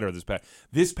way better.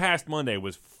 This past Monday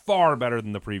was far better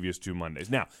than the previous 2 Mondays.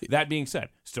 Now that being said,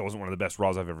 still wasn't one of the best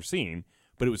Raws I've ever seen.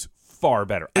 But it was far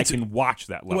better. I can watch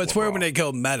that level. Well, it's where when they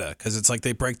go meta, because it's like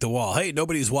they break the wall. Hey,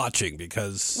 nobody's watching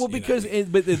because. Well, but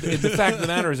the fact of the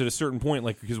matter is, at a certain point,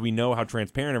 because we know how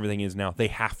transparent everything is now, they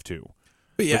have to.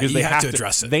 But yeah, because they have to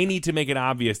address it. They need to make it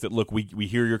obvious that look, we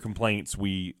hear your complaints,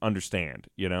 we understand,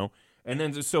 And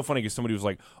then it's so funny because somebody was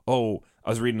like, "Oh,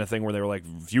 I was reading a thing where they were like,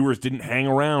 viewers didn't hang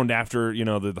around after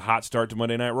the hot start to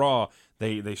Monday Night Raw.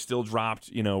 They still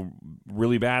dropped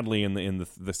really badly in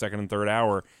the second and third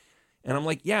hour." And I'm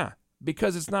like, yeah,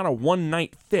 because it's not a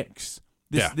one-night fix.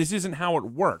 This isn't how it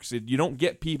works. You don't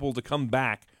get people to come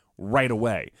back right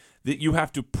away. That you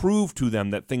have to prove to them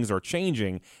that things are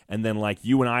changing, and then like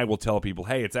you and I will tell people,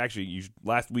 hey, it's actually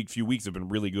last few weeks have been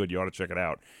really good. You ought to check it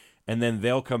out. And then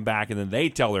they'll come back, and then they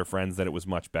tell their friends that it was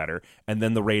much better, and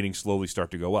then the ratings slowly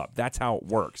start to go up. That's how it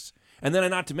works. And then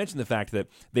not to mention the fact that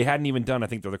they hadn't even done, I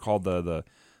think they're called the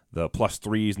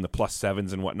 +3s and the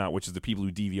 +7s and whatnot, which is the people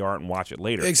who DVR it and watch it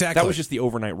later. Exactly. That was just the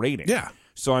overnight rating. Yeah.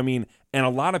 So, and a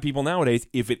lot of people nowadays,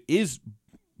 if it is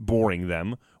boring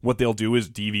them, what they'll do is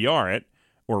DVR it,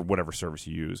 or whatever service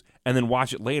you use, and then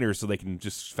watch it later so they can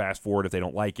just fast forward if they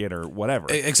don't like it or whatever.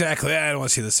 Exactly. I don't want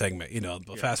to see the segment.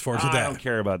 Fast forward to that. I don't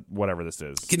care about whatever this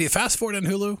is. Can you fast forward on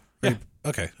Hulu? Yeah.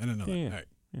 Okay. I didn't know that. Yeah. All right.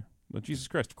 Yeah. Well, Jesus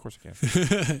Christ, of course I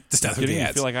can. Just not kidding? You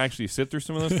feel like I actually sit through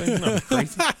some of those things? No,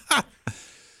 crazy.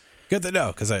 Good to know,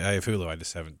 because I have Hulu. I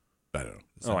just haven't. I don't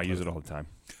know. I use it all the time.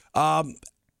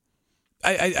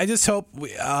 I just hope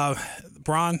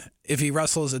Braun, if he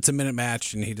wrestles, it's a minute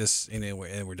match, and he just and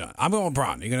we're done. I'm going with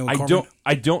Braun. Are you going to go with Corbin?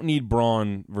 I don't need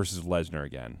Braun versus Lesnar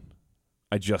again.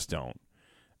 I just don't.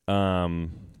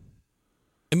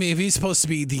 If he's supposed to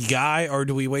be the guy, or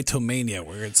do we wait till Mania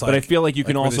where it's like? But I feel like you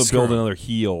can also build another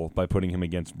heel by putting him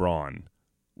against Braun,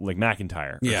 like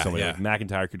McIntyre. Yeah. Like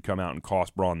McIntyre could come out and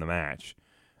cost Braun the match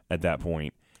at that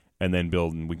point, and then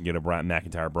we can get a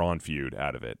McIntyre-Braun feud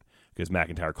out of it. Because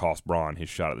McIntyre cost Braun his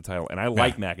shot at the title. And I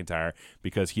like McIntyre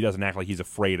because he doesn't act like he's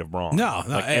afraid of Braun. No.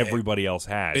 Like everybody else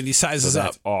has. And he sizes up.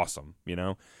 That's up. awesome,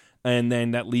 And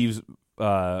then that leaves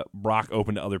Brock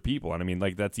open to other people. And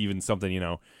that's even something,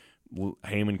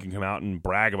 Heyman can come out and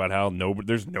brag about how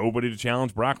there's nobody to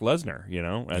challenge Brock Lesnar,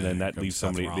 and then that leaves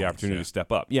somebody the opportunity to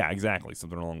step up. Yeah, exactly.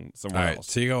 Something along somewhere else. All right,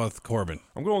 so you go with Corbin.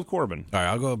 I'm going with Corbin. All right,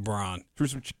 I'll go with Braun. Through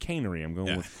some chicanery, I'm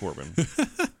going with Corbin.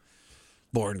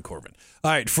 Baron Corbin.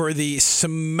 All right, for the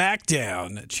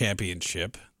SmackDown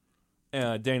Championship.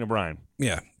 Daniel Bryan.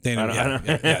 Yeah, Daniel.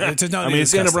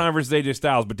 It's Daniel Bryan versus AJ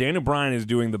Styles, but Daniel Bryan is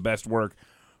doing the best work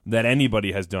that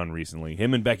anybody has done recently.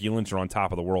 Him and Becky Lynch are on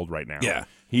top of the world right now. Yeah.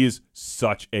 He is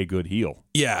such a good heel.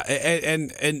 Yeah,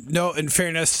 and no, in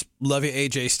fairness, love you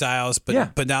AJ Styles, but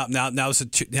now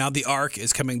the arc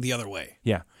is coming the other way.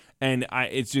 Yeah, and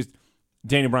it's just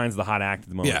Daniel Bryan's the hot act at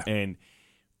the moment, and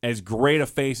as great a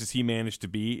face as he managed to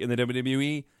be in the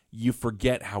WWE, you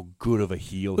forget how good of a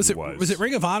heel he was. Was it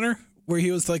Ring of Honor where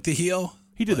he was like the heel?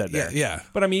 He did that there. Yeah.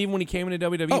 But even when he came into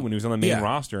WWE, when he was on the main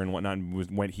roster and whatnot,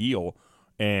 and went heel,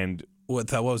 and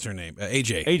what was her name?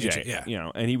 AJ.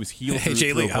 Yeah. And he was heel through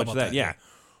AJ Lee. a bunch of that. Yeah.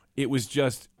 It was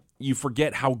just, you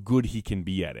forget how good he can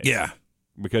be at it. Yeah.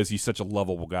 Because he's such a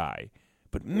lovable guy.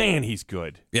 But man, he's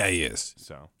good. Yeah, he is.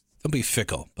 So don't be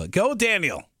fickle, but go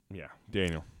Daniel. Yeah,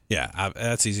 Daniel. Yeah,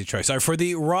 that's easy choice. All right, for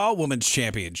the Raw Women's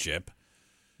Championship,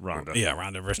 Ronda. Yeah,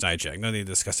 Ronda versus Nia Jax. No need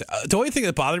to discuss it. The only thing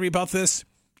that bothered me about this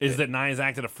Is that Nia's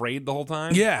acted afraid the whole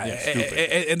time? Yeah, stupid.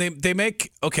 and they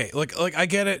make like I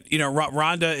get it. You know,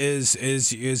 Ronda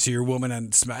is your woman,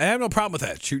 and I have no problem with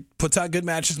that. She puts out good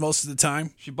matches most of the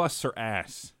time. She busts her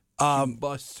ass. She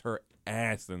busts her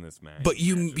ass in this match. But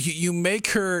you make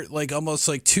her like almost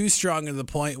like too strong to the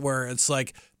point where it's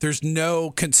like there's no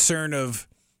concern of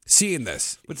seeing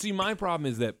this. But see, my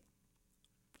problem is that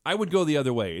I would go the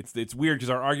other way. It's weird because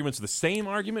our arguments are the same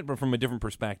argument, but from a different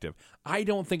perspective. I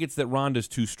don't think it's that Ronda's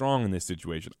too strong in this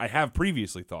situation. I have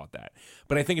previously thought that,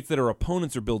 but I think it's that her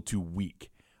opponents are built too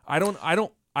weak. I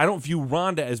don't view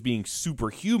Ronda as being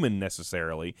superhuman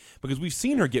necessarily because we've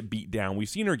seen her get beat down, we've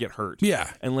seen her get hurt.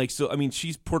 Yeah, and like so, I mean,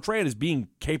 she's portrayed as being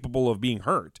capable of being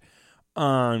hurt.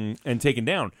 And taken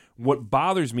down. What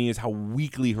bothers me is how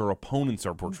weakly her opponents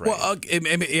are portrayed. Well,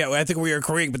 yeah, I think we are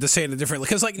agreeing, but to say it differently,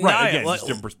 because like right, Nia, again, just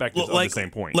different perspectives on the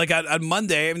same point. Like on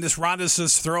Monday, I mean, this Ronda's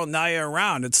just throwing Nia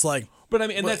around. It's like, but I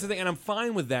mean, and that's the thing, and I'm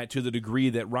fine with that to the degree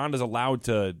that Ronda's allowed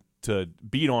to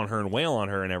beat on her and wail on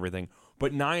her and everything.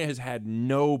 But Nia has had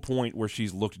no point where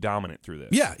she's looked dominant through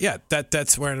this. Yeah,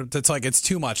 that's where that's like it's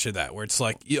too much of that. Where it's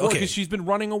like, okay, because she's been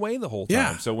running away the whole time.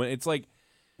 Yeah. So when it's like,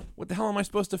 what the hell am I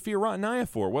supposed to fear Nia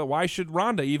for? Well, why should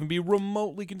Ronda even be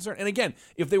remotely concerned? And again,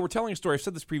 if they were telling a story, I've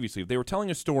said this previously, if they were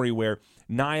telling a story where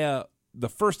Nia, the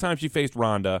first time she faced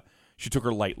Ronda, she took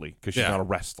her lightly because she's not a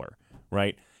wrestler,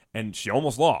 right? And she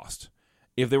almost lost.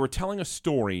 If they were telling a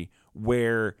story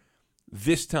where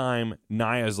this time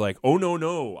Nia's like, oh,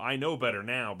 no, I know better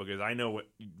now because I know what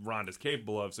Ronda's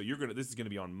capable of, so this is going to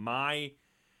be on my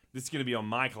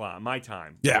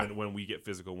time when we get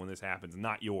physical, when this happens,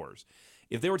 not yours.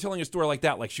 If they were telling a story like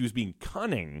that, like she was being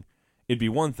cunning, it'd be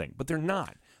one thing. But they're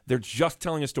not. They're just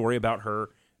telling a story about her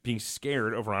being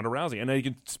scared of Ronda Rousey. And they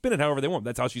can spin it however they want.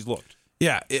 That's how she's looked.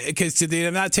 Yeah, because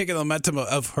they're not taking the momentum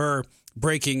of her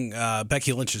breaking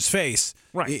Becky Lynch's face.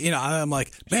 Right. You know, I'm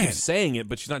like, man. She's saying it,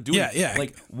 but she's not doing it. Yeah.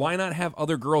 Like, why not have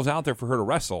other girls out there for her to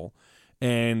wrestle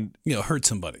and... hurt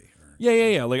somebody.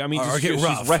 Yeah. Like, I mean, or get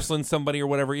rough. She's wrestling somebody or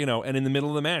whatever, and in the middle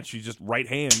of the match, she's just right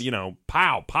hand,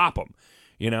 pow, pop them.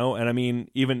 And I mean,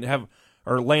 even have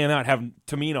laying out, have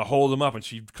Tamina hold them up, and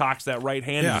she cocks that right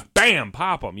hand, and just bam,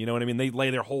 pop them. You know what I mean? They lay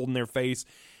there holding their face,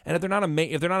 and if they're not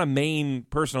a main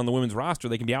person on the women's roster,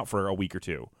 they can be out for a week or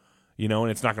two, and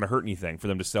it's not going to hurt anything for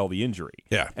them to sell the injury.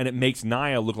 Yeah, and it makes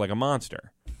Nia look like a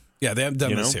monster. Yeah, they haven't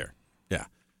done this here. Yeah.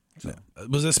 So.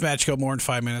 Was this match go more than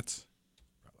 5 minutes?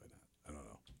 Probably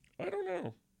not. I don't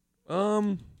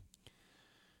know.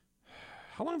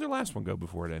 How long did their last one go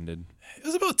before it ended? It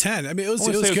was about 10. I mean, it was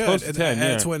good. Close to 10,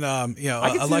 That's when I could see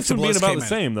Alexa this one Bliss being about the in.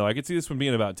 same, though. I could see this one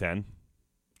being about 10.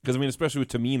 Because I mean, especially with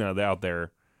Tamina out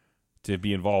there to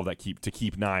be involved, to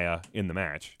keep Nia in the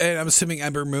match. And I'm assuming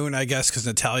Ember Moon, I guess, because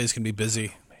Natalia's gonna be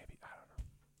busy. Maybe, I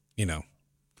don't know.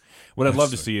 What I'd love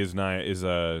to see is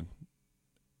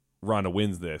Ronda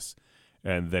wins this,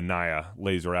 and then Nia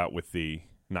lays her out with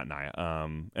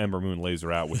Ember Moon lays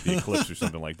her out with the Eclipse or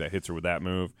something like that, hits her with that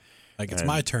move. Like, it's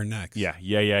my turn next. Yeah.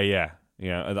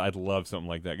 I'd love something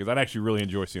like that because I'd actually really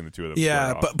enjoy seeing the two of them.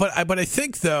 Yeah, but I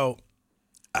think though,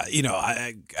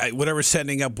 I whatever's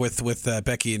setting up with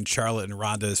Becky and Charlotte and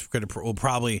Ronda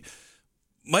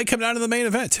might come down to the main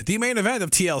event. The main event of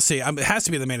TLC. It has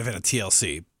to be the main event of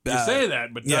TLC. You say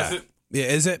that, but does it? Yeah,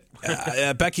 is it?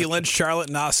 Becky Lynch, Charlotte,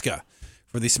 and Asuka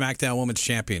for the SmackDown Women's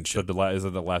Championship. Is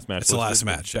it the last match? It's the last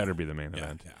match. It better be the main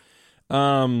event.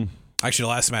 Yeah. Actually, the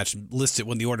last match listed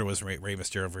when the order was Rey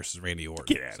Mysterio versus Randy Orton.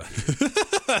 Get out of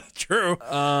here. True.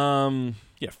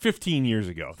 15 years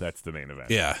ago, that's the main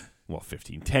event. Yeah. Well,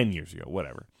 10 years ago,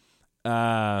 whatever.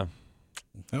 That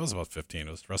was about 15. It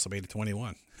was WrestleMania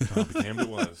 21. Oh, damn, it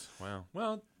was. Wow.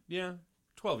 Well, yeah,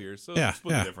 12 years. So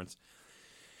split the difference.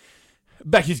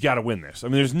 Becky's got to win this. I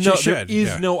mean, there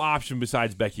is no option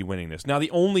besides Becky winning this. Now, the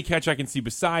only catch I can see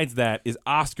besides that is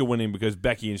Asuka winning because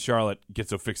Becky and Charlotte get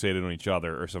so fixated on each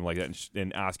other or something like that,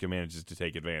 and Asuka manages to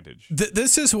take advantage.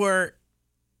 This is where,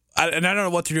 and I don't know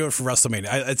what they're doing for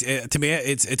WrestleMania. To me,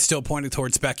 it's still pointing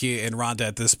towards Becky and Ronda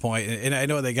at this point, and I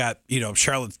know they got,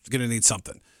 Charlotte's going to need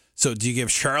something. So do you give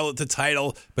Charlotte the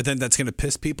title, but then that's going to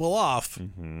piss people off?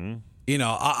 Mm-hmm.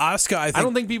 Asuka, I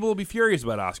don't think people will be furious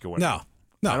about Asuka winning.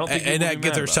 No, I don't think and that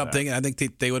gives her something, and I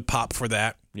think they would pop for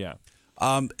that. Yeah.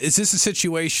 Is this a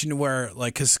situation where,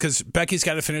 like, because Becky's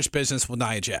got to finish business with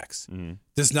Nia Jax? Mm-hmm.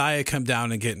 Does Nia come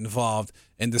down and get involved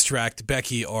and distract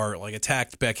Becky or, like,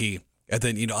 attack Becky, and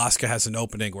then, Asuka has an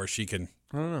opening where she can,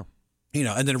 I don't know.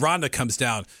 And then Ronda comes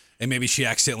down and maybe she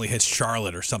accidentally hits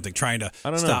Charlotte or something, trying to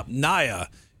stop Nia,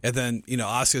 and then,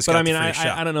 Asuka's got the first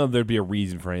shot. I don't know if there'd be a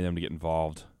reason for any of them to get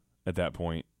involved at that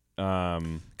point.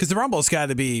 Because the Rumble's got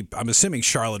to be, I'm assuming,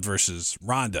 Charlotte versus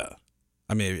Ronda.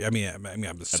 I'm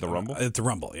just, At the Rumble? At the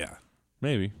Rumble, yeah.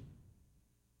 Maybe.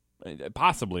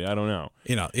 Possibly, I don't know.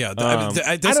 Yeah.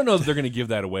 I don't know if they're going to give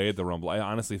that away at the Rumble. I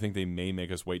honestly think they may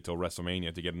make us wait till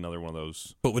WrestleMania to get another one of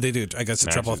those. What would they do? I guess a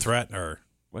triple matches. threat or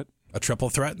What? A triple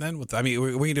threat then? We're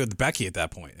going to do with Becky at that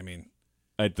point. I mean,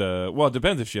 It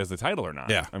depends if she has the title or not.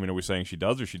 Yeah. I mean, are we saying she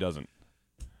does or she doesn't?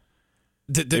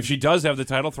 if she does have the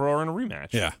title, throw her in a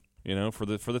rematch. Yeah. For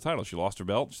the title, she lost her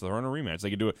belt. So throw her in a rematch. They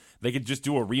could do it. They could just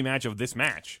do a rematch of this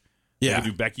match. Yeah. They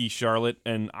could do Becky, Charlotte,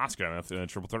 and Asuka in a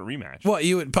triple threat rematch.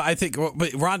 Well, but I think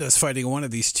Ronda's fighting one of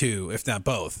these two, if not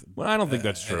both. Well, I don't think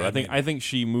that's true. I think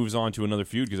she moves on to another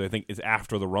feud because I think it's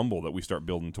after the Rumble that we start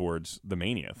building towards the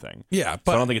Mania thing. Yeah,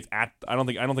 but so I don't think it's at. I don't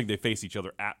think they face each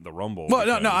other at the Rumble.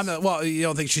 Well, no, I'm not. Well, you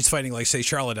don't think she's fighting like say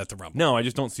Charlotte at the Rumble? No, I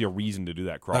just don't see a reason to do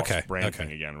that cross brand Okay.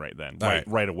 thing again right then. Right.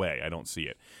 Right away, I don't see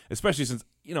it. Especially since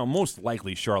most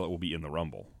likely Charlotte will be in the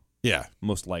Rumble. Yeah,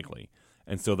 most likely,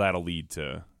 and so that'll lead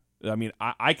to. I mean,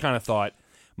 I kind of thought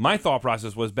my thought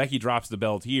process was Becky drops the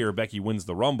belt here, Becky wins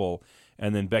the Rumble,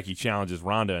 and then Becky challenges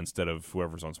Ronda instead of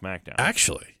whoever's on SmackDown.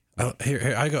 Actually,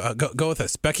 here I go with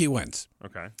this. Becky wins.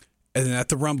 Okay. And then at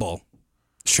the Rumble,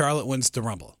 Charlotte wins the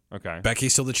Rumble. Okay.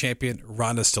 Becky's still the champion.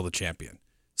 Ronda's still the champion.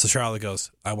 So Charlotte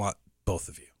goes, I want both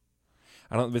of you.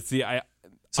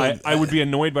 I would be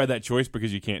annoyed by that choice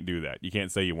because you can't do that. You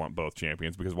can't say you want both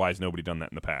champions because why has nobody done that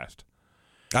in the past?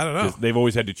 I don't know. They've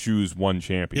always had to choose one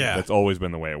champion. Yeah. That's always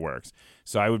been the way it works.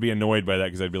 So I would be annoyed by that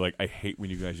because I'd be like, I hate when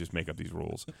you guys just make up these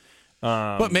rules.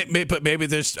 But maybe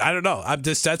there's, I don't know.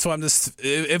 That's why I'm just,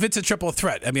 if it's a triple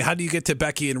threat, I mean, how do you get to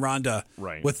Becky and Ronda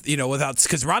with, without,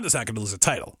 because Ronda's not going to lose a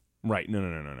title. Right.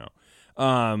 No. But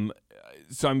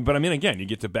I mean, again, you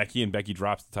get to Becky and Becky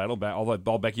drops the title.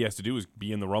 All Becky has to do is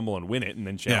be in the Rumble and win it and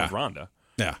then challenge Ronda.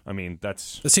 Yeah. I mean, it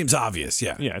seems obvious,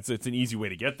 yeah. Yeah, it's an easy way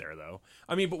to get there, though.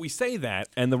 I mean, but we say that,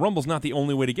 and the Rumble's not the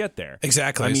only way to get there.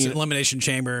 Exactly. I mean, Elimination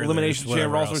Chamber,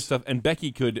 all sorts of stuff. And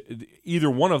Becky either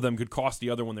one of them could cost the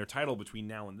other one their title between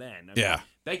now and then.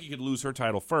 Becky could lose her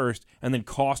title first and then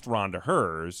cost Ronda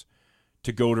hers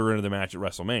to goad her into the match at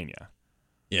WrestleMania.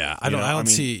 Yeah,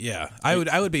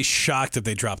 I would be shocked if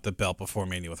they dropped the belt before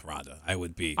Mania with Ronda. I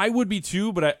would be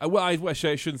too, but I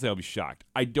shouldn't say I'll be shocked.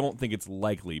 I don't think it's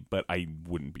likely, but I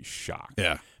wouldn't be shocked.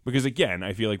 Yeah, because again,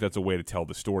 I feel like that's a way to tell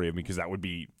the story of me because that would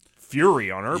be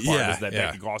fury on her part is that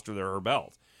Becky cost her her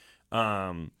belt.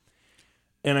 And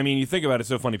I mean, you think about it, it's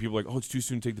so funny. People are like, oh, it's too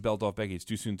soon to take the belt off Becky. It's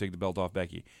too soon to take the belt off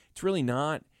Becky. It's really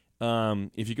not.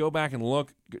 If you go back and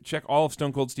look, check all of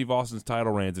Stone Cold Steve Austin's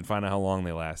title reigns and find out how long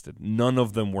they lasted. None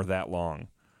of them were that long.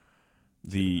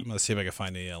 I'm gonna see if I can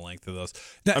find the length of those.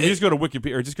 Now, just go to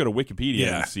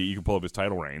Wikipedia and see. You can pull up his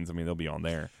title reigns. I mean, they'll be on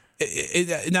there.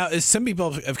 Now, some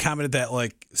people have commented that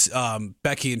like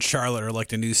Becky and Charlotte are like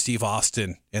the new Steve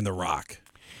Austin and The Rock.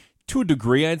 To a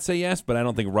degree, I'd say yes, but I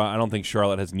don't think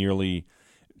Charlotte has nearly.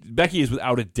 Becky is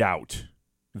without a doubt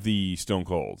the Stone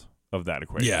Cold of that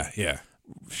equation. Yeah.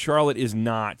 Charlotte is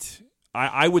not.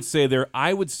 I would say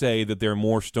that they're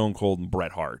more Stone Cold than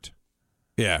Bret Hart.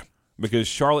 Yeah, because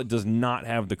Charlotte does not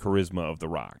have the charisma of The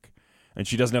Rock, and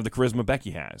she doesn't have the charisma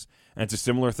Becky has. And it's a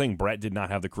similar thing. Bret did not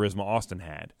have the charisma Austin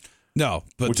had. No,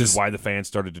 which is why the fans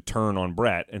started to turn on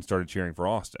Bret and started cheering for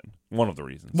Austin. One of the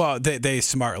reasons. Well, they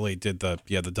smartly did the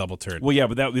double turn. Well, yeah,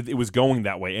 but it was going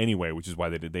that way anyway, which is why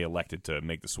they elected to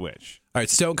make the switch. All right,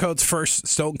 Stone Cold's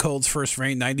first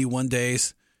reign, 91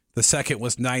 days. The second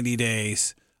was 90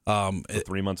 days.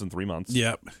 3 months and 3 months.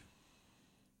 Yep.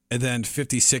 And then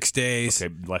 56 days.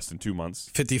 Okay, less than 2 months.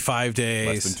 55 days.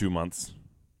 Less than 2 months.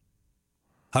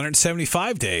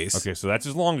 175 days. Okay, so that's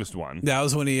his longest one. That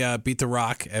was when he beat The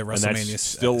Rock at WrestleMania. And that's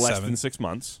still less than 6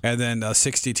 months. And then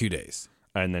 62 days.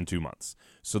 And then 2 months.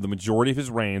 So the majority of his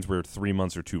reigns were 3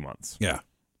 months or 2 months. Yeah.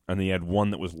 And he had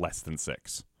one that was less than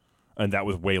 6. And that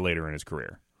was way later in his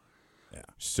career. Yeah.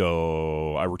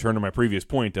 So I return to my previous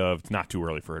point of it's not too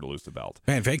early for her to lose the belt.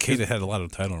 Man, Vacated had a lot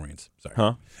of title reigns. Sorry.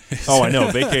 Huh? Oh, I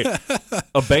know.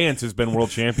 Abeyance has been world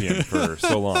champion for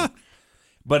so long.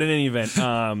 But in any event,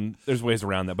 there's ways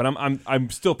around that. But I'm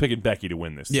still picking Becky to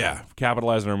win this. Yeah. Thing.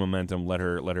 Capitalize on her momentum. Let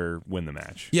her win the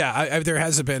match. Yeah, there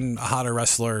hasn't been a hotter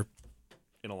wrestler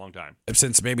in a long time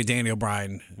since maybe Daniel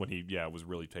Bryan when he was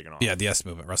really taking off. Yeah, the S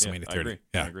movement, WrestleMania 30.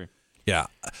 I agree. Yeah.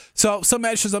 So some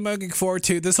matches I'm looking forward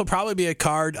to. This will probably be a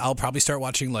card I'll probably start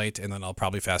watching late, and then I'll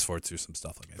probably fast forward through some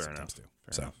stuff like that. Fair enough.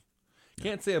 So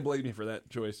can't say I blame you for that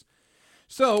choice.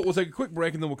 So we'll take a quick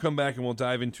break, and then we'll come back and we'll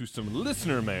dive into some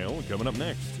listener mail coming up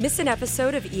next. Miss an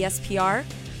episode of ESPR?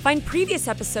 Find previous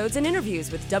episodes and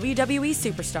interviews with WWE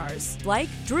superstars like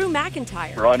Drew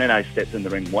McIntyre. Ron and I stepped in the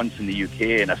ring once in the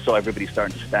UK, and I saw everybody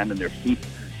starting to stand on their feet,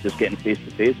 just getting face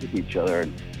to face with each other.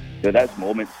 And that's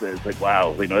moments that it's like,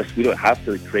 wow, we don't have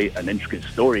to create an intricate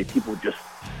story. People just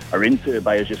are into it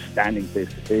by us just standing face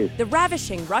to face. The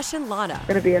Ravishing Russian Lana. It's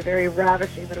going to be a very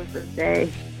ravishing little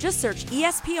birthday. Just search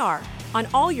ESPR on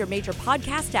all your major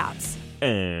podcast apps.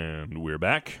 And we're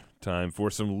back. Time for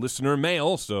some listener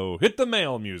mail, so hit the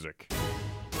mail music.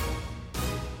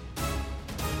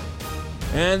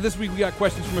 And this week we got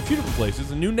questions from a few different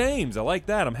places and new names. I like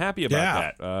that. I'm happy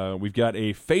about that. We've got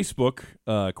a Facebook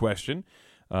question.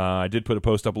 I did put a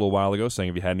post up a little while ago saying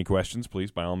if you had any questions,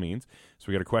 please, by all means. So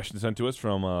we got a question sent to us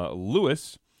from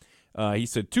Lewis. He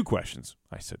said 2 questions.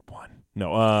 I said 1.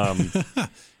 No.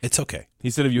 It's okay. He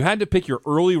said, if you had to pick your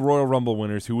early Royal Rumble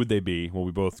winners, who would they be? Well,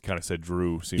 we both kind of said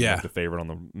Drew seems like the favorite on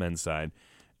the men's side.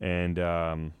 And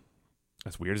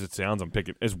as weird as it sounds, I'm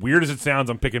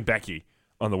picking Becky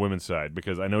on the women's side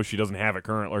because I know she doesn't have it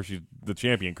currently, or she's the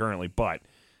champion currently, but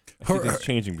I think it's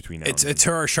changing between now and then. It's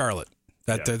her or Charlotte.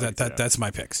 That's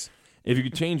my picks. If you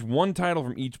could change one title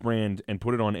from each brand and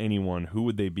put it on anyone, who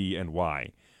would they be and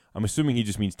why? I'm assuming he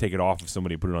just means take it off of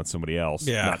somebody and put it on somebody else,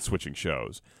 not switching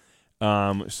shows.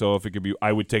 So if it could be,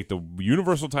 I would take the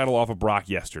Universal title off of Brock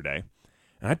yesterday,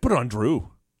 and I'd put it on Drew.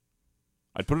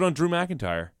 I'd put it on Drew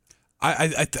McIntyre.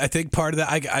 I think part of that,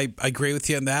 I agree with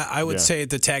you on that. I would say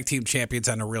the tag team champions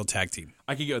on a real tag team.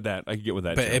 I could get with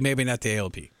that. But maybe not the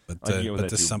AOP, but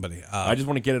just somebody. I just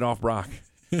want to get it off Brock.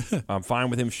 I'm fine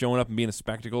with him showing up and being a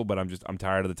spectacle, but I'm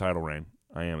tired of the title reign.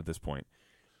 I am at this point.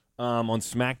 On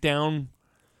SmackDown,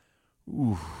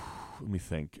 let me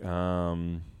think.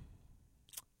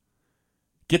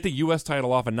 Get the U.S.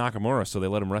 title off of Nakamura so they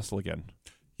let him wrestle again.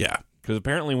 Yeah. Because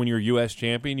apparently when you're U.S.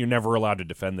 champion, you're never allowed to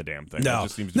defend the damn thing. No. That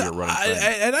just seems to be a running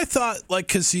trend. And I thought,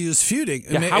 because he was feuding.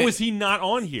 Yeah, how is he not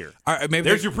on here? Maybe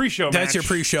there's your pre-show match. That's your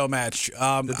pre-show match.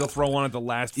 That they'll throw on at the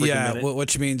last freaking minute.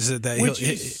 Which means that Which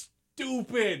is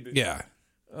stupid. Yeah.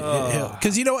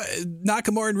 Because you know what?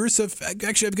 Nakamura and Rusev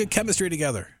actually have good chemistry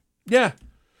together. Yeah.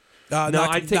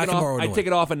 I'd take it off. I'd take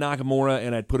it off of Nakamura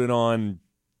and I'd put it on.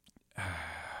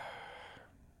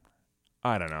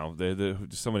 I don't know.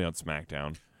 Somebody on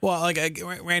SmackDown. Well,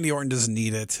 Randy Orton doesn't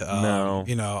need it. No.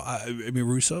 I mean,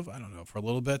 Rusev, I don't know, for a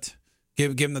little bit.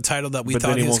 Give him the title that we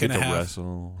thought he was going to have.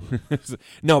 Wrestle.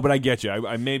 No, but I get you.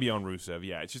 I may be on Rusev.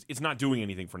 Yeah, it's not doing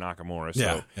anything for Nakamura.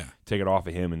 So take it off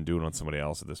of him and do it on somebody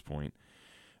else at this point.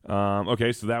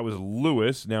 Okay, so that was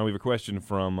Lewis. Now we have a question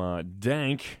from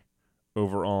Dank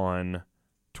over on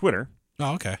Twitter.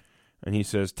 Oh, okay. And he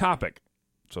says, topic.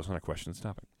 So it's not a question, it's a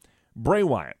topic. Bray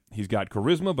Wyatt. He's got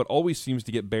charisma, but always seems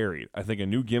to get buried. I think a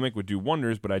new gimmick would do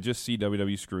wonders, but I just see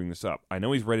WWE screwing this up. I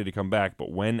know he's ready to come back, but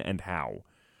when and how?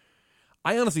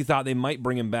 I honestly thought they might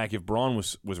bring him back if Braun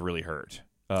was really hurt.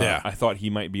 I thought he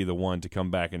might be the one to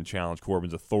come back and challenge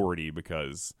Corbin's authority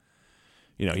because,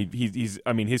 he's.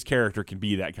 I mean, his character can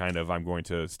be that kind of I'm going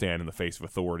to stand in the face of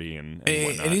authority and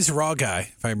whatnot. And he's a Raw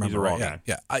guy, if I remember he's a Raw right.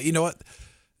 guy. Yeah. You know what?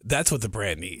 That's what the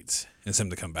brand needs. Is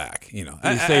him to come back, You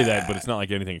say that, but it's not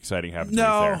like anything exciting happens.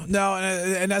 No,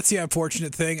 and that's the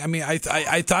unfortunate thing. I mean, I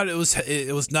thought it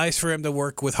was nice for him to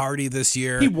work with Hardy this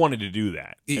year. He wanted to do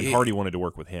that, and Hardy wanted to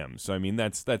work with him. So I mean,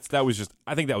 that was just.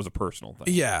 I think that was a personal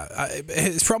thing. Yeah,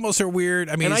 his promos are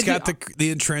weird. I mean, he's got the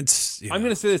entrance. I'm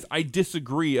going to say this: I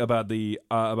disagree about the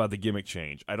gimmick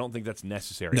change. I don't think that's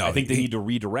necessary. No, I think they need to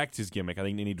redirect his gimmick. I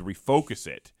think they need to refocus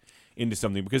it into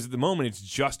something because at the moment it's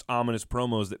just ominous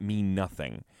promos that mean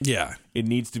nothing. Yeah, it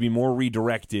needs to be more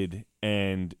redirected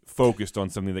and focused on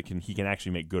something that he can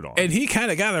actually make good on. And he kind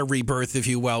of got a rebirth, if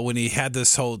you will, when he had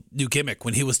this whole new gimmick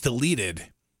when he was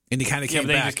deleted, and he kind of came back.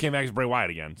 Then he just came back as Bray Wyatt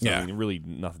again. So I mean, really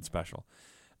nothing special.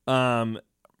 But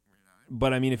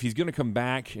I mean, if he's going to come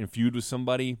back and feud with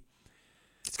somebody,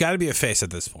 it's got to be a face at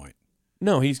this point.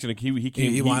 No, he's gonna. He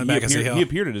wanted back as a heel. He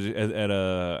appeared at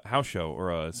a house show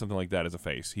or something like that as a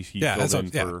face. He filled in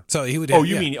for. So he would. Oh,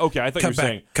 you mean okay? I thought you were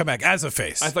saying come back as a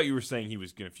face. I thought you were saying he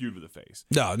was going to feud with a face.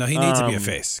 No, he needs to be a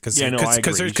face because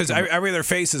every other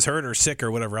face is hurt or sick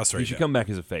or whatever else. He should come back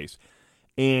as a face,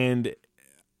 and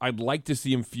I'd like to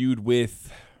see him feud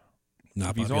with.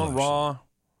 Not if he's on Raw.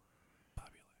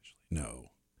 Bobby Lashley. No.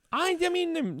 I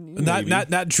mean,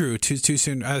 not Drew. Too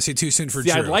soon. I say too soon for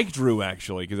Drew. I'd like Drew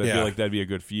actually because I feel like that'd be a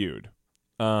good feud.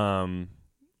 Not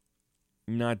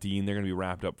Dean. They're going to be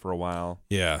wrapped up for a while.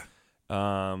 Yeah.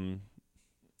 Jinder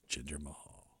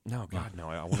Mahal. No, God, no.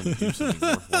 I want to do something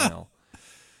worthwhile.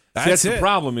 That's the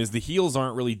problem is the heels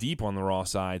aren't really deep on the Raw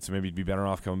side, so maybe it'd be better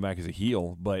off coming back as a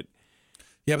heel. But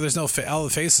yeah, but there's no all the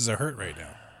faces are hurt right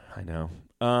now. I know.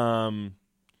 I'm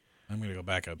going to go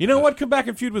back up. You know what? Come back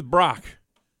and feud with Brock.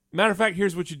 Matter of fact,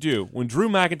 here's what you do. When Drew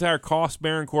McIntyre costs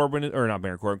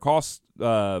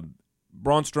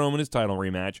Braun Strowman his title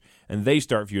rematch, and they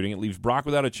start feuding. It leaves Brock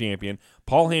without a champion.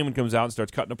 Paul Heyman comes out and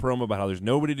starts cutting a promo about how there's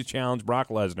nobody to challenge Brock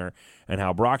Lesnar, and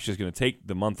how Brock's just going to take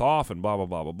the month off and blah blah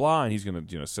blah blah blah, and he's going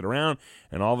to sit around.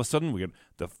 And all of a sudden, we get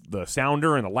the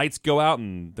sounder and the lights go out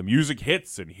and the music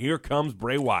hits, and here comes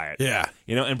Bray Wyatt. Yeah,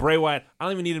 and Bray Wyatt, I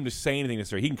don't even need him to say anything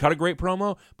necessarily. He can cut a great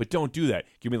promo, but don't do that.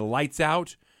 Give me the lights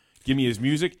out. Give me his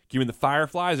music. Give me the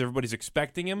fireflies. Everybody's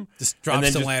expecting him. Just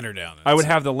drops the lantern down. I would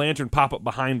have the lantern pop up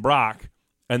behind Brock,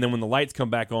 and then when the lights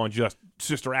come back on, just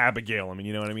Sister Abigail him.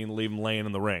 You know what I mean? Leave him laying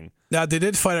in the ring. Now they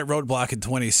did fight at Roadblock in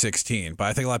 2016, but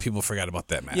I think a lot of people forgot about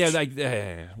that match.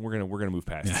 Yeah, we're gonna move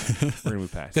past it. We're gonna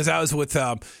move past it because I was with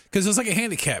because it was like a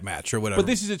handicap match or whatever. But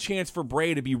this is a chance for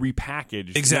Bray to be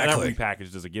repackaged. Exactly, not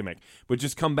repackaged as a gimmick, but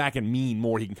just come back and mean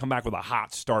more. He can come back with a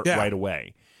hot start right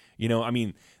away. I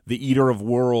mean, the Eater of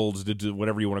Worlds,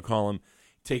 whatever you want to call him,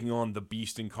 taking on the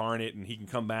Beast Incarnate, and he can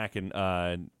come back and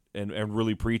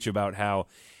really preach about how,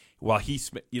 while he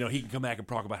can come back and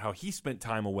talk about how he spent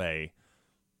time away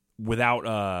without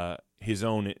not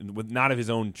of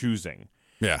his own choosing.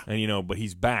 Yeah, and but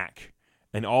he's back,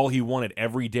 and all he wanted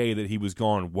every day that he was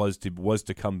gone was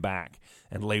to come back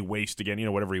and lay waste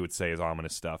again. Whatever he would say is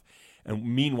ominous stuff. And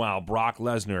meanwhile, Brock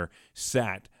Lesnar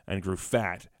sat and grew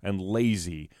fat and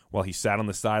lazy while he sat on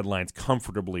the sidelines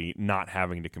comfortably not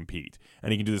having to compete.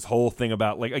 And he can do this whole thing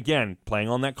about, like, again, playing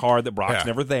on that card that Brock's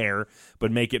never there,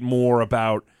 but make it more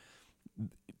about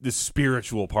the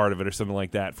spiritual part of it or something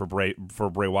like that for Bray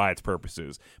Wyatt's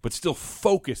purposes, but still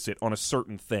focus it on a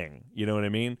certain thing. You know what I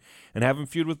mean? And have him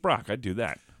feud with Brock. I'd do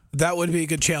that. That would be a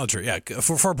good challenger,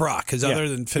 for Brock, because other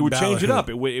than Finn it would Balor, change it up.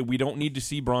 We don't need to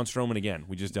see Braun Strowman again.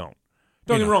 We just don't.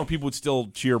 Don't get me wrong, people would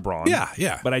still cheer Braun.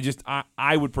 Yeah. But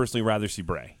I would personally rather see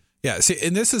Bray. Yeah, see,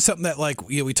 and this is something that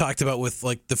we talked about with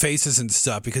like the faces and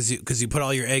stuff because you put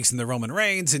all your eggs in the Roman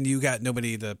Reigns and you got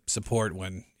nobody to support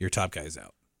when your top guy's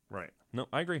out. Right. No,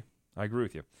 I agree. I agree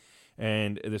with you.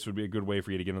 And this would be a good way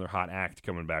for you to get another hot act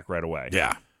coming back right away.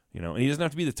 Yeah. And he doesn't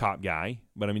have to be the top guy,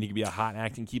 but I mean he could be a hot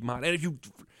act and keep him hot. And if you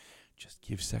just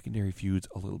give secondary feuds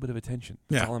a little bit of attention,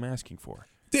 that's all I'm asking for.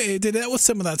 They did that with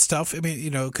some of that stuff. I mean,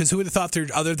 because who would have thought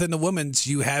other than the women's,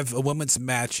 you have a women's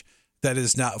match that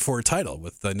is not for a title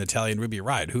with Natalya and Ruby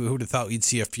Riott. Who would have thought you'd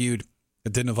see a feud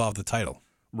that didn't involve the title?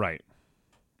 Right.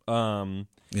 What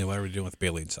are we doing with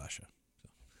Bayley and Sasha?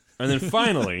 And then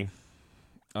finally,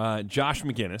 Josh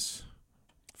McGinnis,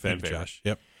 fan favorite. Josh.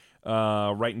 Yep.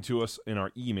 Writing to us in our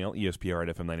email,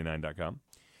 espr@fm99.com.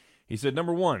 He said,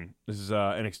 number one, this is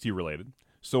NXT related.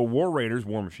 So War Raiders,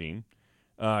 War Machine,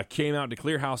 came out to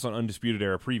clear house on Undisputed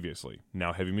Era previously.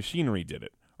 Now Heavy Machinery did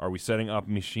it. Are we setting up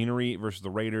Machinery versus the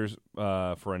Raiders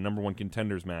for a number one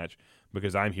contenders match?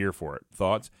 Because I'm here for it.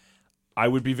 Thoughts? I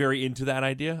would be very into that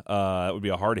idea. It would be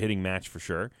a hard-hitting match for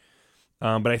sure.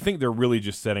 But I think they're really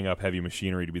just setting up Heavy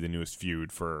Machinery to be the newest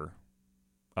feud for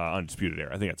Undisputed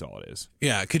Era. I think that's all it is.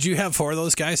 Yeah. Could you have four of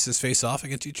those guys just face off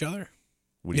against each other?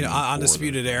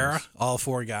 Undisputed Era, all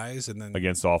four guys, and then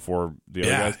against all four the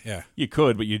other guys. Yeah, you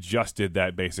could, but you just did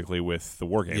that basically with the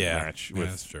War Games match.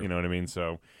 That's true. You know what I mean?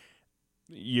 So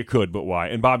you could, but why?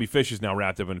 And Bobby Fish is now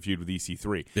wrapped up in a feud with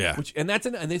EC3. Yeah,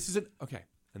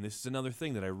 this is another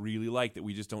thing that I really like that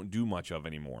we just don't do much of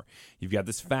anymore. You've got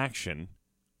this faction,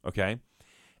 okay,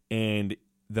 and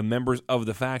the members of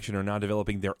the faction are now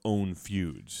developing their own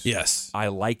feuds. Yes, I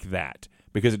like that.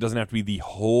 Because it doesn't have to be the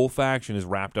whole faction is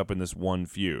wrapped up in this one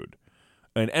feud.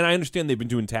 And I understand they've been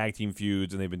doing tag team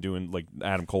feuds and they've been doing like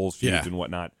Adam Cole's feuds and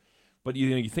whatnot. But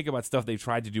you think about stuff they've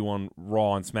tried to do on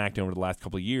Raw and SmackDown over the last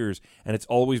couple of years, and it's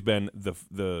always been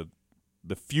the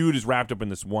feud is wrapped up in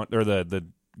this one, or the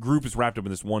group is wrapped up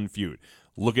in this one feud.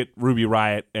 Look at Ruby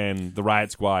Riott and the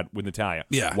Riott Squad with Natalya.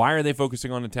 Yeah. Why are they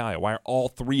focusing on Natalya? Why are all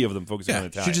three of them focusing on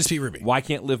Natalya? Should just be Ruby. Why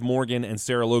can't Liv Morgan and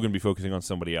Sarah Logan be focusing on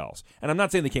somebody else? And I'm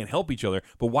not saying they can't help each other,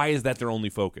 but why is that their only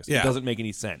focus? Yeah. It doesn't make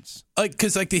any sense.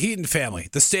 Because the Heaton family,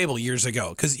 the stable years ago,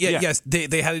 because yes,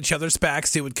 they had each other's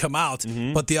backs, they would come out,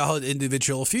 but they all had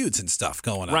individual feuds and stuff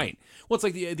going on. Right. Well, it's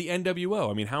like the NWO.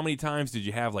 I mean, how many times did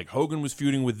you have like Hogan was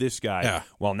feuding with this guy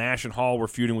while Nash and Hall were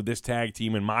feuding with this tag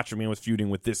team and Macho Man was feuding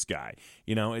with this guy?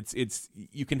 It's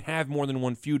you can have more than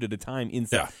one feud at a time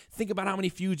inside. Yeah. Think about how many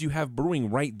feuds you have brewing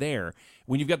right there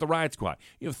when you've got the Riott Squad.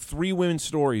 You have three women's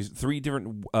stories, three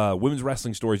different women's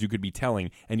wrestling stories you could be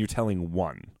telling, and you're telling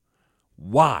one.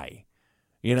 Why?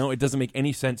 It doesn't make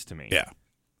any sense to me. Yeah.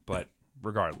 But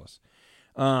regardless.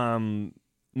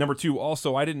 Number two,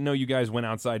 also, I didn't know you guys went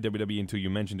outside WWE until you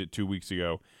mentioned it 2 weeks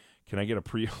ago. Can I get a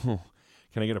preview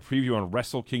on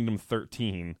Wrestle Kingdom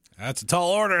 13? That's a tall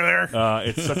order there.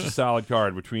 It's such a solid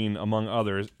card between, among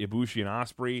others, Ibushi and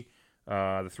Ospreay,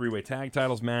 the three-way tag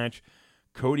titles match,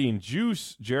 Cody and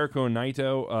Juice, Jericho,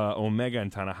 Naito, Omega,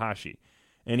 and Tanahashi.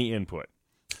 Any input?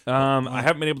 I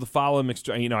haven't been able to follow him.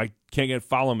 I can't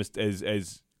follow him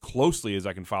as closely as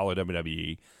I can follow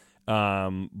WWE.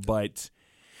 But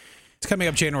it's coming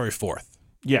up January 4th.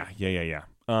 Yeah.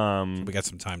 We got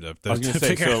some time to. I was going to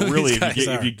say, so really,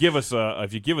 if you give us a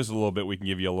little bit, we can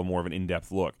give you a little more of an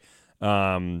in-depth look.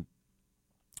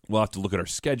 We'll have to look at our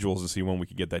schedules and see when we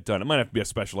can get that done. It might have to be a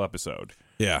special episode,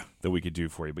 that we could do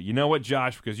for you. But you know what,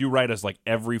 Josh? Because you write us like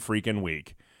every freaking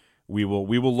week, we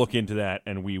will look into that,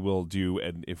 and we will do.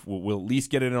 And if we'll at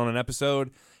least get it on an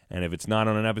episode, and if it's not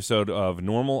on an episode of a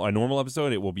normal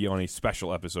episode, it will be on a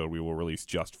special episode we will release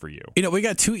just for you. We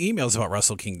got 2 emails about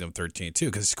Wrestle Kingdom 13 too,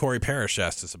 because Corey Parrish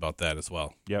asked us about that as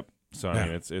well. Yep. So I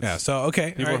mean, it's So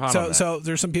okay. People are hot on that. So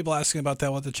there's some people asking about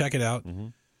that. We'll have to check it out. Mm-hmm.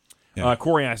 Yeah.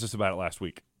 Corey asked us about it last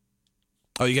week.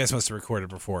 Oh, you guys must have recorded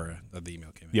before the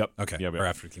email came in. Yep. Okay. Yep. Or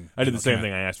after it came. I did the same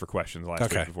thing. I asked for questions last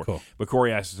week before. Cool. But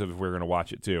Corey asked us if we were going to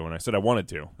watch it too, and I said I wanted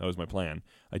to. That was my plan.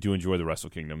 I do enjoy the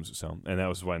Wrestle Kingdoms, and that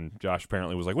was when Josh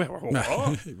apparently was like, "Wait,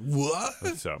 what?"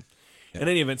 So, in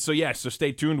any event, so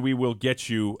stay tuned. We will get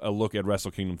you a look at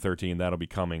Wrestle Kingdom 13. That'll be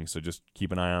coming. So just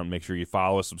keep an eye out. Make sure you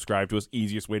follow us, subscribe to us.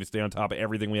 Easiest way to stay on top of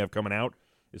everything we have coming out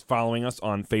is following us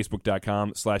on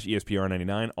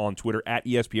Facebook.com/ESPR99, on Twitter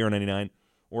 @ESPR99.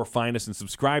 Or find us and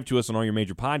subscribe to us on all your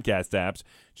major podcast apps.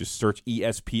 Just search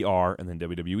ESPR and then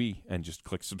WWE and just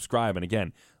click subscribe. And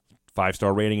again,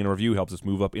 5-star rating and review helps us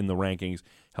move up in the rankings.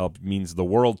 Means the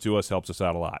world to us, helps us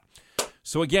out a lot.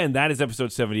 So again, that is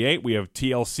episode 78. We have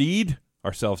TLC'd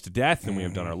ourselves to death, and we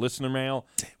have done our listener mail.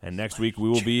 And next week we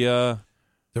will be the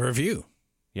review.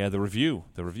 Yeah, the review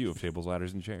of Tables,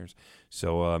 Ladders, and Chairs.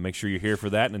 So make sure you're here for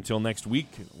that. And until next week,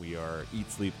 we are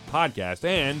Eat, Sleep, Podcast,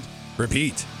 and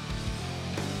Repeat.